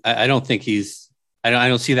 I don't think I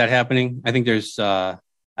don't see that happening. I think there's, I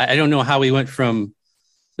don't know how we went from,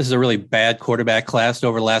 this is a really bad quarterback class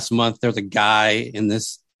over last month. There's a guy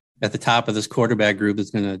at the top of this quarterback group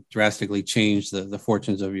that's going to drastically change the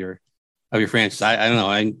fortunes of your franchise. I don't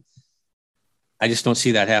know. I just don't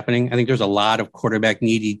see that happening. I think there's a lot of quarterback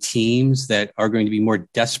needy teams that are going to be more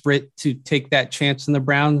desperate to take that chance in the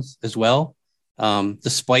Browns as well.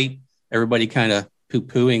 Despite everybody kind of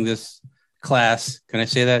poo-pooing this class. Can I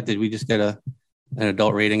say that? Did we just get an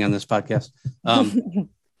adult rating on this podcast?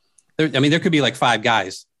 There could be like five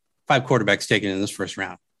quarterbacks taken in this first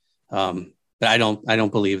round. But I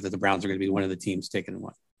don't believe that the Browns are going to be one of the teams taking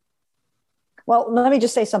one. Well, let me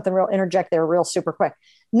just say something interject there real super quick.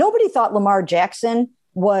 Nobody thought Lamar Jackson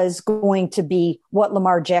was going to be what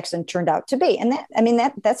Lamar Jackson turned out to be. And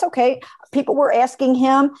that's okay. People were asking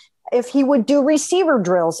him if he would do receiver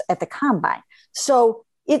drills at the combine. So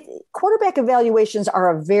quarterback evaluations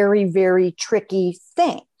are a very, very tricky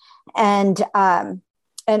thing. And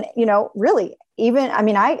really,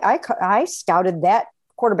 I scouted that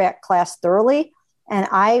quarterback class thoroughly. And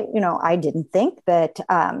I didn't think that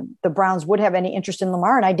the Browns would have any interest in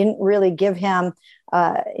Lamar, and I didn't really give him,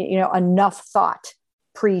 enough thought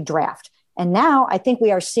pre-draft. And now I think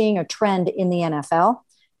we are seeing a trend in the NFL.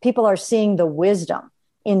 People are seeing the wisdom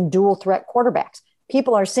in dual threat quarterbacks.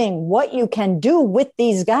 People are seeing what you can do with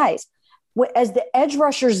these guys. As the edge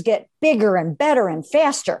rushers get bigger and better and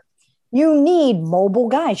faster, you need mobile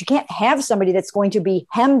guys. You can't have somebody that's going to be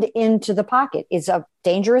hemmed into the pocket. It's a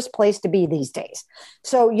dangerous place to be these days.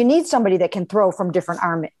 So you need somebody that can throw from different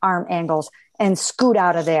arm angles and scoot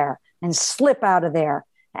out of there and slip out of there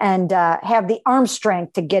and have the arm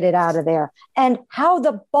strength to get it out of there. And how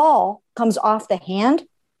the ball comes off the hand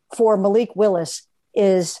for Malik Willis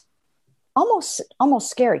is almost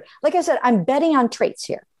scary. Like I said, I'm betting on traits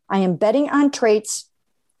here. I am betting on traits,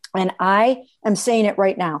 and I am saying it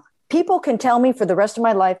right now. People can tell me for the rest of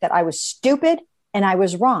my life that I was stupid and I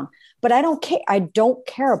was wrong, but I don't care. I don't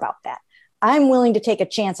care about that. I'm willing to take a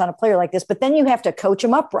chance on a player like this, but then you have to coach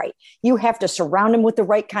him up right. You have to surround him with the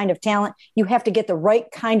right kind of talent. You have to get the right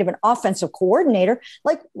kind of an offensive coordinator,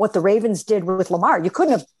 like what the Ravens did with Lamar. You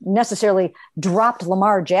couldn't have necessarily dropped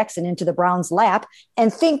Lamar Jackson into the Browns' lap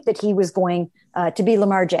and think that he was going to be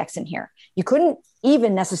Lamar Jackson here. You couldn't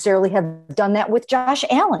even necessarily have done that with Josh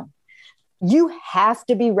Allen. You have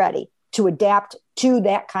to be ready to adapt to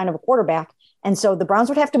that kind of a quarterback. And so the Browns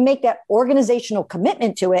would have to make that organizational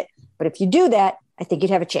commitment to it. But if you do that, I think you'd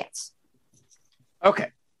have a chance. Okay.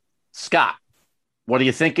 Scott, what are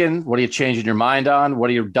you thinking? What are you changing your mind on? What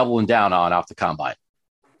are you doubling down on off the combine?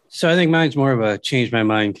 So I think mine's more of a change my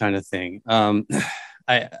mind kind of thing.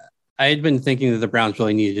 I had been thinking that the Browns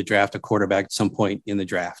really needed to draft a quarterback at some point in the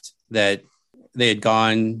draft, that they had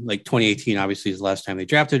gone, like 2018, obviously is the last time they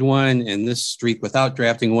drafted one. And this streak without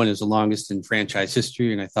drafting one is the longest in franchise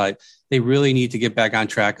history. And I thought they really need to get back on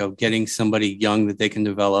track of getting somebody young that they can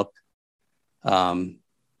develop,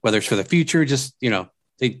 whether it's for the future,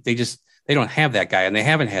 they don't have that guy, and they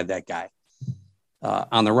haven't had that guy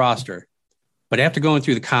on the roster. But after going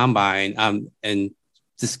through the combine, and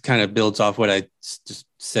this kind of builds off what I just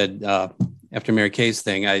said after Mary Kay's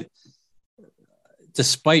thing,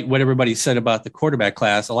 despite what everybody said about the quarterback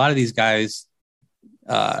class, a lot of these guys,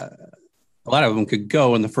 a lot of them could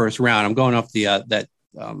go in the first round. I'm going off the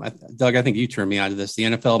Doug, I think you turned me onto this, the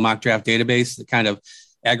NFL mock draft database that kind of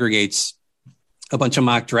aggregates a bunch of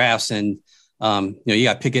mock drafts. And, you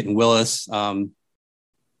got Pickett and Willis.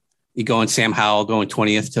 You go in Sam Howell going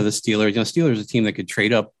 20th to the Steelers. Steelers are a team that could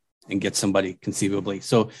trade up and get somebody conceivably.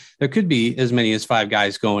 So there could be as many as 5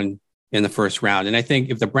 guys going in the first round. And I think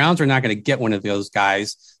if the Browns are not going to get one of those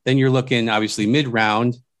guys, then you're looking obviously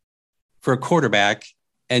mid-round for a quarterback,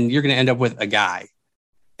 and you're going to end up with a guy.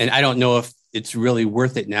 And I don't know if it's really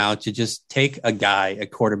worth it now to just take a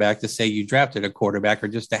quarterback, to say you drafted a quarterback, or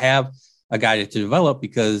just to have a guy to develop,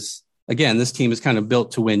 because again, this team is kind of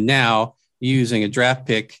built to win now, using a draft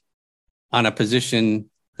pick on a position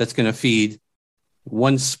that's going to feed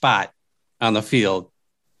one spot on the field.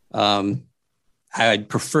 I'd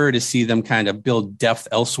prefer to see them kind of build depth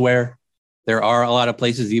elsewhere. There are a lot of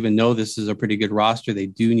places, even though this is a pretty good roster, they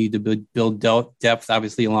do need to build depth,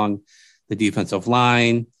 obviously, along the defensive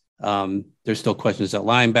line. There's still questions at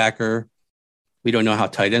linebacker. We don't know how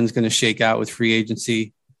tight end is going to shake out with free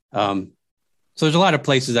agency. So there's a lot of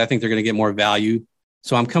places I think they're going to get more value.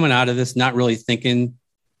 So I'm coming out of this not really thinking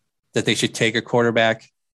that they should take a quarterback,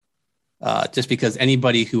 just because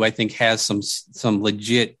anybody who I think has some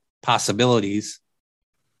legit possibilities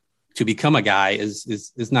to become a guy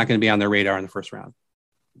is not going to be on their radar in the first round.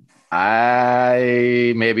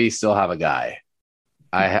 I maybe still have a guy.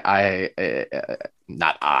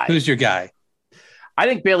 Who's your guy? I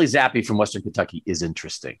think Bailey Zappi from Western Kentucky is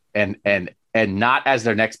interesting, and not as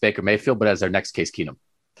their next Baker Mayfield, but as their next Case Keenum.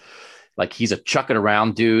 Like, he's a chuck it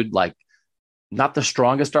around dude, like not the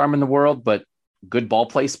strongest arm in the world, but good ball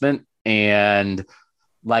placement. And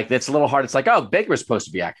like, that's a little hard. It's like, oh, Baker's supposed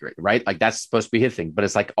to be accurate, right? Like, that's supposed to be his thing, but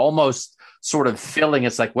it's like almost sort of filling.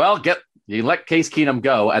 It's like, well, you let Case Keenum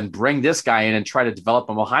go and bring this guy in and try to develop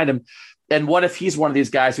him behind him. And what if he's one of these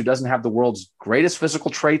guys who doesn't have the world's greatest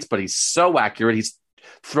physical traits, but he's so accurate? He's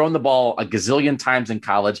thrown the ball a gazillion times in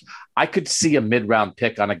college. I could see a mid-round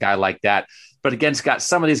pick on a guy like that. But again, Scott,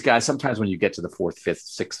 some of these guys, sometimes when you get to the 4th,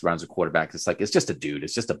 5th, 6th rounds of quarterback, it's like, it's just a dude.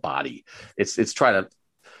 It's just a body. It's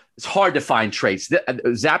hard to find traits.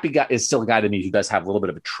 Zappi is still a guy to me who does have a little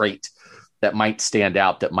bit of a trait that might stand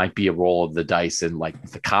out, that might be a roll of the dice in like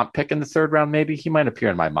the comp pick in the 3rd round. Maybe he might appear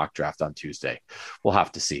in my mock draft on Tuesday. We'll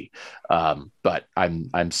have to see. But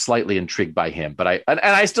I'm slightly intrigued by him. But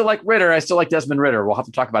I still like Ritter. I still like Desmond Ritter. We'll have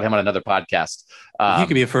to talk about him on another podcast. He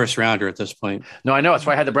could be a first rounder at this point. No, I know. That's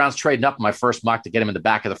why I had the Browns trading up in my first mock to get him in the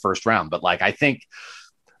back of the 1st round. But like, I think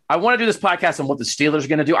I want to do this podcast on what the Steelers are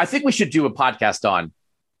going to do. I think we should do a podcast on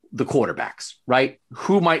the quarterbacks, right?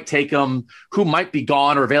 Who might take them? Who might be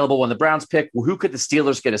gone or available when the Browns pick? Who could the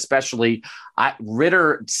Steelers get? Especially,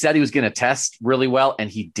 Ritter said he was going to test really well, and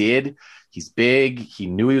he did. He's big. He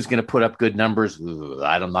knew he was going to put up good numbers.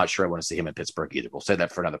 I'm not sure I want to see him in Pittsburgh either. We'll say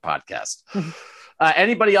that for another podcast.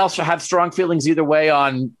 Anybody else have strong feelings either way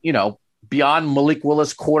on, beyond Malik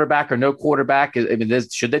Willis, quarterback or no quarterback? I mean,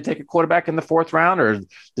 should they take a quarterback in the 4th round, or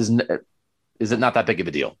is it not that big of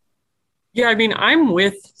a deal? Yeah, I mean, I'm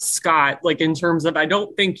with Scott, like, in terms of, I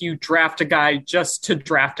don't think you draft a guy just to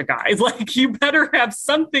draft a guy. Like, you better have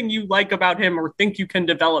something you like about him or think you can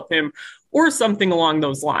develop him or something along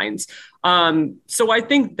those lines. So I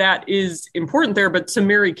think that is important there. But to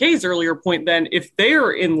Mary Kay's earlier point, then, if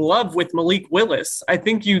they're in love with Malik Willis, I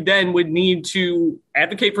think you then would need to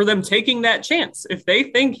advocate for them taking that chance. If they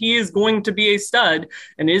think he is going to be a stud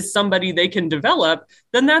and is somebody they can develop,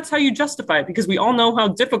 then that's how you justify it, because we all know how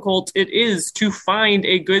difficult it is to find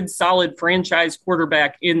a good, solid franchise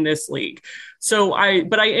quarterback in this league. So I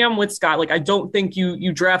am with Scott. Like, I don't think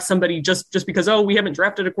you draft somebody just because, oh, we haven't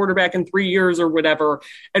drafted a quarterback in 3 years or whatever,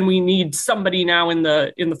 and we need somebody now in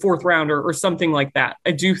the 4th round or something like that.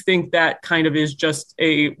 I do think that kind of is just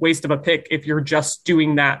a waste of a pick if you're just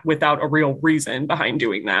doing that without a real reason behind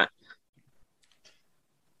doing that.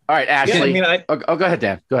 All right, Ashley. Yeah, go ahead,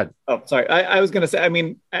 Dan. Go ahead. Oh, sorry. I was going to say, I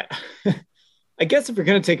mean, I guess if you're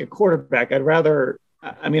going to take a quarterback, I'd rather,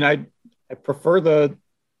 I prefer the,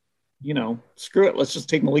 screw it, let's just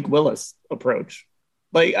take Malik Willis approach.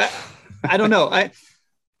 Like, I don't know.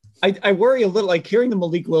 I worry a little, like, hearing the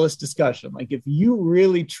Malik Willis discussion. Like, if you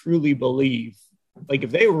really truly believe, like,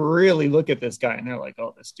 if they really look at this guy and they're like,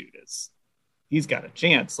 oh, this dude he's got a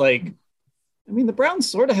chance. Like, I mean, the Browns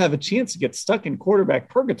sort of have a chance to get stuck in quarterback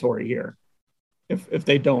purgatory here if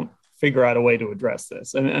they don't figure out a way to address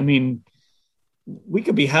this. And I mean, we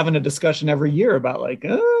could be having a discussion every year about, like,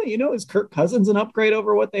 is Kirk Cousins an upgrade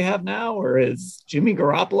over what they have now, or is Jimmy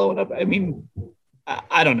Garoppolo an upgrade? I mean,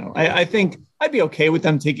 I don't know. I think I'd be okay with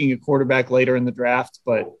them taking a quarterback later in the draft,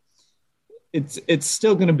 but it's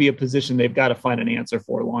still going to be a position they've got to find an answer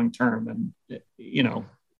for long term. And,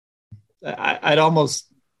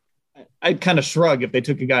 I'd kind of shrug if they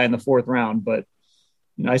took a guy in the 4th round, but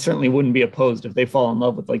I certainly wouldn't be opposed if they fall in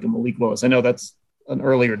love with, like, a Malik Willis. I know that's an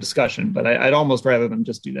earlier discussion, but I'd almost rather them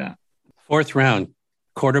just do that. 4th round,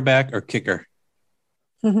 quarterback or kicker?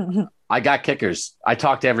 I got kickers. I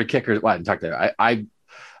talked to every kicker. Well, I didn't talk to.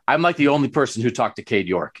 I'm like the only person who talked to Cade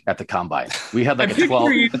York at the combine. We had like a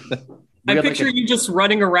 12. I picture you just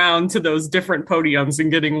running around to those different podiums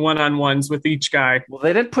and getting one-on-ones with each guy. Well,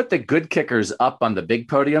 they didn't put the good kickers up on the big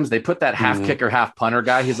podiums. They put that half kicker, half punter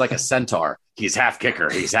guy. He's like a centaur. He's half kicker.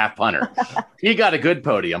 He's half punter. He got a good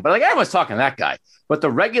podium, but like everyone's talking to that guy. But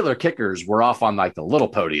the regular kickers were off on like the little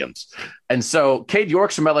podiums. And so Cade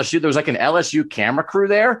York's from LSU. There was like an LSU camera crew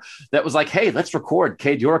there that was like, hey, let's record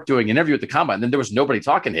Cade York doing an interview at the combine. And then there was nobody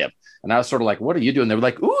talking to him. And I was sort of like, what are you doing? They were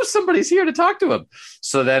like, ooh, somebody's here to talk to him.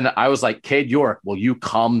 So then I was like, Cade York, will you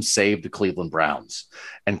come save the Cleveland Browns?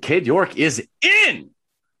 And Cade York is in.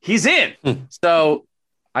 He's in. So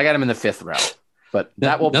I got him in the 5th round. But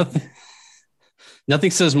that will...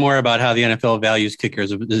 Nothing says more about how the NFL values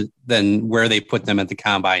kickers than where they put them at the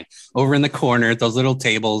combine. Over in the corner at those little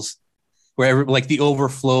tables where like the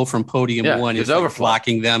overflow from podium 1 is like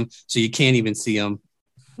blocking them, so you can't even see them.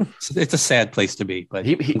 It's a sad place to be, but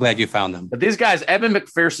I'm glad you found them. But these guys, Evan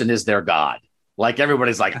McPherson is their god. Like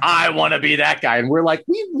everybody's like, I want to be that guy. And we're like,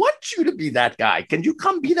 we want you to be that guy. Can you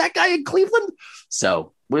come be that guy in Cleveland?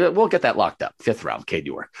 So we'll get that locked up. 5th round, Cade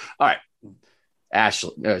York. All right.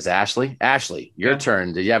 Ashley, your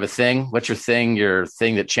turn. Did you have a thing? What's your thing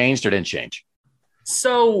that changed or didn't change?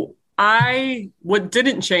 So what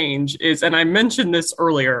didn't change is, and I mentioned this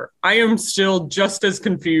earlier, I am still just as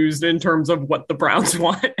confused in terms of what the Browns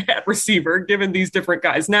want at receiver, given these different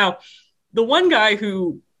guys. Now, the one guy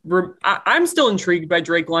who I'm still intrigued by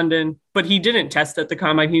Drake London, but he didn't test at the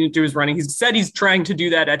combine. He didn't do his running. He said he's trying to do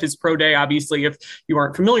that at his pro day. Obviously, if you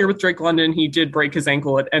aren't familiar with Drake London, he did break his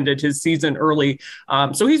ankle. It ended his season early.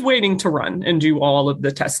 So he's waiting to run and do all of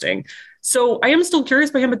the testing. So I am still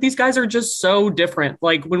curious by him, but these guys are just so different.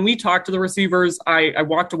 Like when we talked to the receivers, I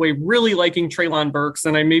walked away really liking Treylon Burks,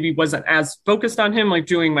 and I maybe wasn't as focused on him, like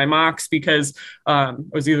doing my mocks, because I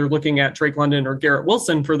was either looking at Drake London or Garrett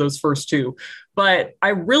Wilson for those first two. But I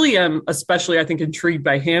really am, especially, I think, intrigued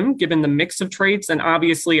by him, given the mix of traits. And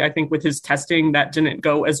obviously, I think with his testing, that didn't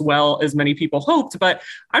go as well as many people hoped. But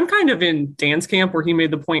I'm kind of in Dan's camp, where he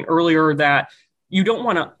made the point earlier that you don't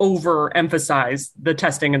want to overemphasize the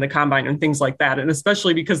testing in the combine and things like that. And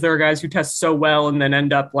especially because there are guys who test so well and then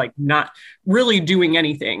end up like not really doing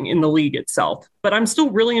anything in the league itself. But I'm still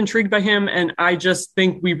really intrigued by him. And I just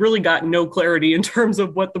think we really got no clarity in terms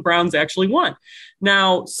of what the Browns actually want.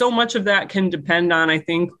 Now, so much of that can depend on, I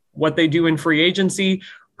think, what they do in free agency,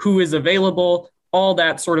 who is available, all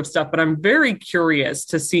that sort of stuff. But I'm very curious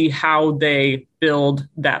to see how they build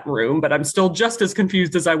that room. But I'm still just as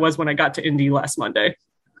confused as I was when I got to Indy last Monday.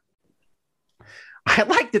 I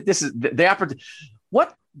like that this is the opportunity.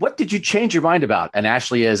 What did you change your mind about? And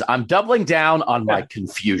Ashley I'm doubling down on my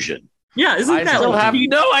confusion. Yeah, isn't that? I still have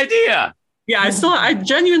no idea. Yeah, I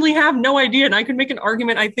genuinely have no idea. And I could make an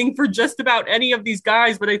argument, I think, for just about any of these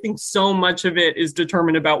guys, but I think so much of it is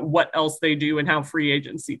determined about what else they do and how free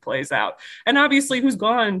agency plays out. And obviously who's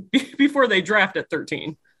gone before they draft at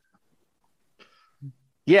 13.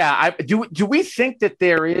 Yeah. Do we think that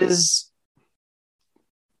there is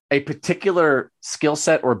a particular skill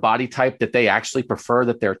set or body type that they actually prefer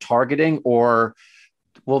that they're targeting, or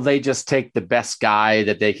will they just take the best guy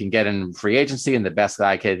that they can get in free agency and the best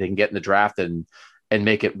guy they can get in the draft and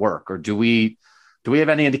make it work? Or do we have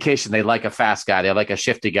any indication they like a fast guy, they like a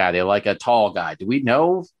shifty guy, they like a tall guy? Do we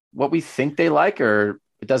know what we think they like, or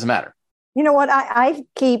it doesn't matter? You know what? I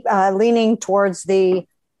keep leaning towards the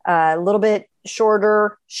little bit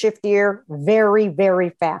shorter, shiftier, very, very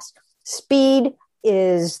fast. Speed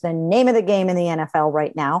is the name of the game in the NFL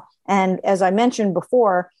right now. And as I mentioned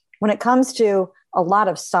before, when it comes to a lot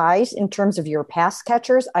of size in terms of your pass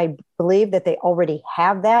catchers, I believe that they already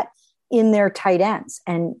have that in their tight ends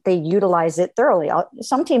and they utilize it thoroughly.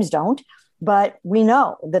 Some teams don't, but we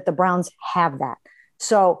know that the Browns have that.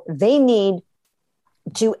 So they need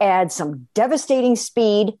to add some devastating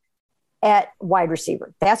speed at wide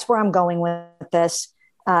receiver. That's where I'm going with this.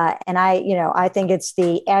 And I think it's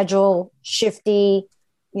the agile, shifty,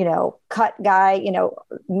 cut guy,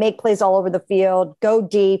 make plays all over the field, go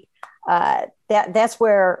deep. That's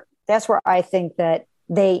where I think that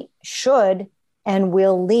they should and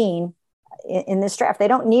will lean in this draft. They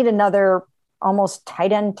don't need another almost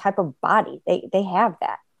tight end type of body. They have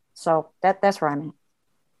that. So that's where I'm at.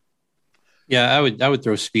 Yeah, I would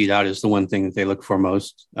throw speed out as the one thing that they look for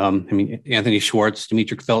most. Anthony Schwartz,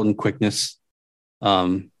 Demetric Felton, quickness,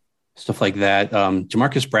 stuff like that.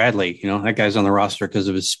 Jamarcus Bradley, that guy's on the roster because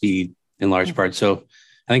of his speed in large part. So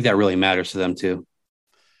I think that really matters to them too.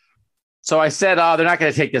 So I said, they're not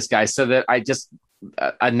going to take this guy. So that I just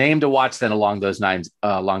a name to watch then along those lines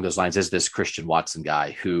is this Christian Watson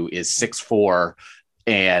guy who is 6'4"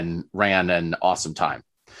 and ran an awesome time.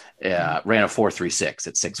 Ran a 4.36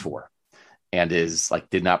 at 6'4". and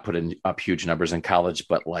did not put in up huge numbers in college,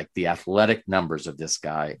 but like the athletic numbers of this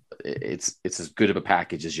guy, it's as good of a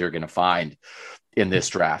package as you're going to find in this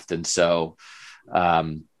draft. And so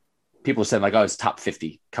people are saying like, oh, it's top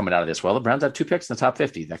 50 coming out of this. Well, the Browns have 2 picks in the top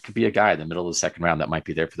 50. That could be a guy in the middle of the second round that might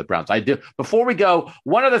be there for the Browns. Before we go,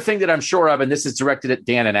 one other thing that I'm sure of, and this is directed at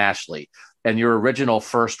Dan and Ashley and your original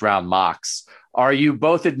first round mocks. Are you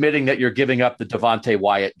both admitting that you're giving up the Devonte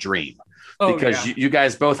Wyatt dream? Because you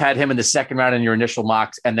guys both had him in the second round in your initial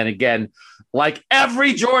mocks. And then again, like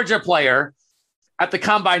every Georgia player at the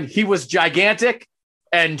combine, he was gigantic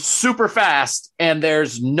and super fast. And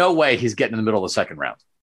there's no way he's getting in the middle of the second round.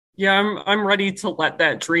 Yeah, I'm ready to let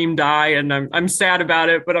that dream die, and I'm sad about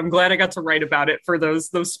it, but I'm glad I got to write about it for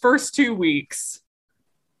those first 2 weeks.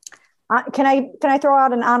 Can I throw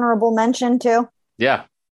out an honorable mention too? Yeah.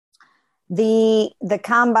 The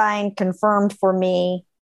combine confirmed for me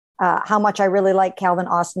how much I really like Calvin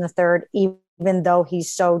Austin III, even though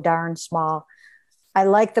he's so darn small. I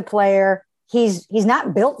like the player. He's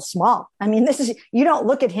not built small. I mean, you don't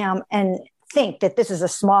look at him and think that this is a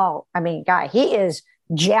small, guy. He is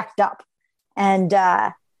jacked up, and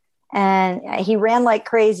he ran like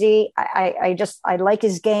crazy. I like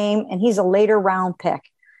his game, and he's a later round pick.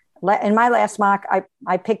 In my last mock,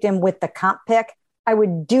 I picked him with the comp pick. I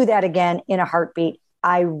would do that again in a heartbeat.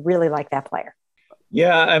 I really like that player.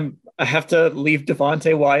 Yeah, I have to leave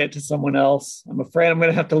Devonte Wyatt to someone else. I'm afraid I'm going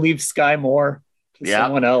to have to leave Sky Moore to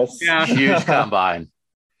someone else. Yeah, huge combine.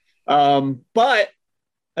 But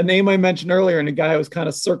a name I mentioned earlier, and a guy I was kind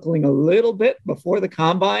of circling a little bit before the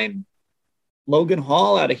combine, Logan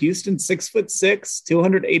Hall out of Houston, 6'6",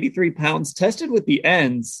 283 pounds, tested with the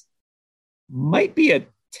ends, might be a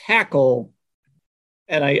tackle.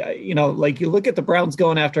 And you look at the Browns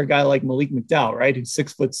going after a guy like Malik McDowell, right? Who's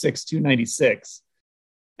 6'6", 296.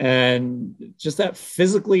 And just that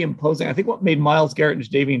physically imposing. I think what made Myles Garrett and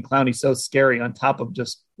Jadeveon Clowney so scary, on top of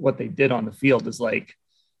just what they did on the field, is like,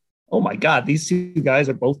 oh my God, these two guys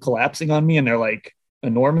are both collapsing on me, and they're like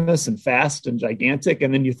enormous and fast and gigantic.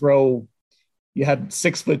 And then you had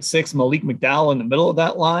 6'6" Malik McDowell in the middle of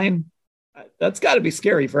that line. That's got to be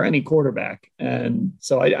scary for any quarterback. And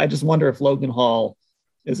so I just wonder if Logan Hall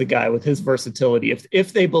is a guy with his versatility,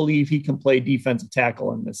 if they believe he can play defensive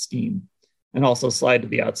tackle in this scheme and also slide to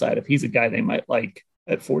the outside, if he's a guy they might like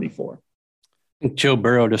at 44. Joe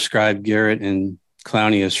Burrow described Garrett and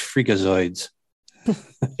Clowney as freakazoids.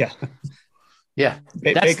 Yeah.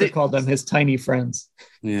 Baker called them his tiny friends.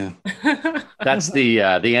 Yeah. That's the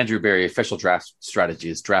Andrew Berry official draft strategy,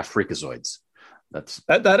 is draft freakazoids.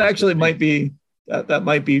 That actually might be that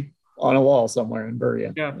might be on a wall somewhere in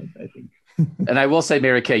Berea. Yeah. I think. And I will say,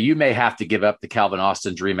 Mary Kay, you may have to give up the Calvin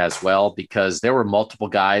Austin dream as well, because there were multiple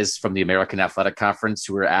guys from the American Athletic Conference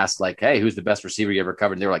who were asked, like, hey, who's the best receiver you ever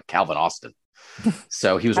covered? And they were like, Calvin Austin.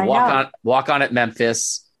 So he was a walk on at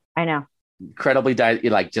Memphis. I know. Incredibly,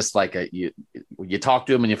 you talk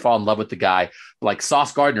to him and you fall in love with the guy. Like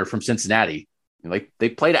Sauce Gardner from Cincinnati, like they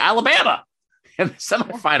played Alabama in the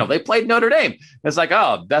semifinal. They played Notre Dame. It's like,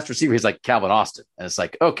 oh, best receiver. He's like Calvin Austin, and it's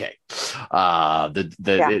like, okay,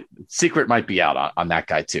 the secret might be out on that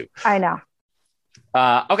guy too. I know.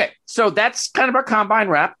 Okay, so that's kind of our combine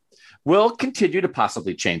wrap. We'll continue to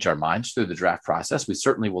possibly change our minds through the draft process. We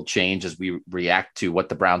certainly will change as we react to what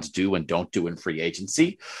the Browns do and don't do in free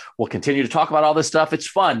agency. We'll continue to talk about all this stuff. It's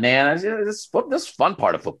fun, man. This is fun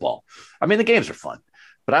part of football. I mean, the games are fun,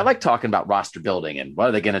 but I like talking about roster building and what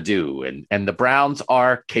are they going to do. And the Browns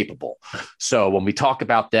are capable. So when we talk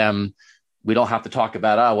about them, we don't have to talk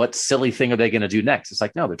about, what silly thing are they going to do next? It's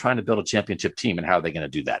like, no, they're trying to build a championship team, and how are they going to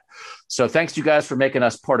do that? So thanks to you guys for making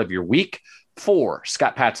us part of your week. For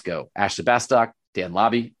Scott Patsko, Ashley Bastock, Dan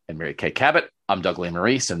Lobby, and Mary Kay Cabot, I'm Doug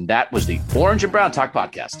Lesmerises, and that was the Orange and Brown Talk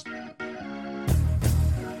Podcast.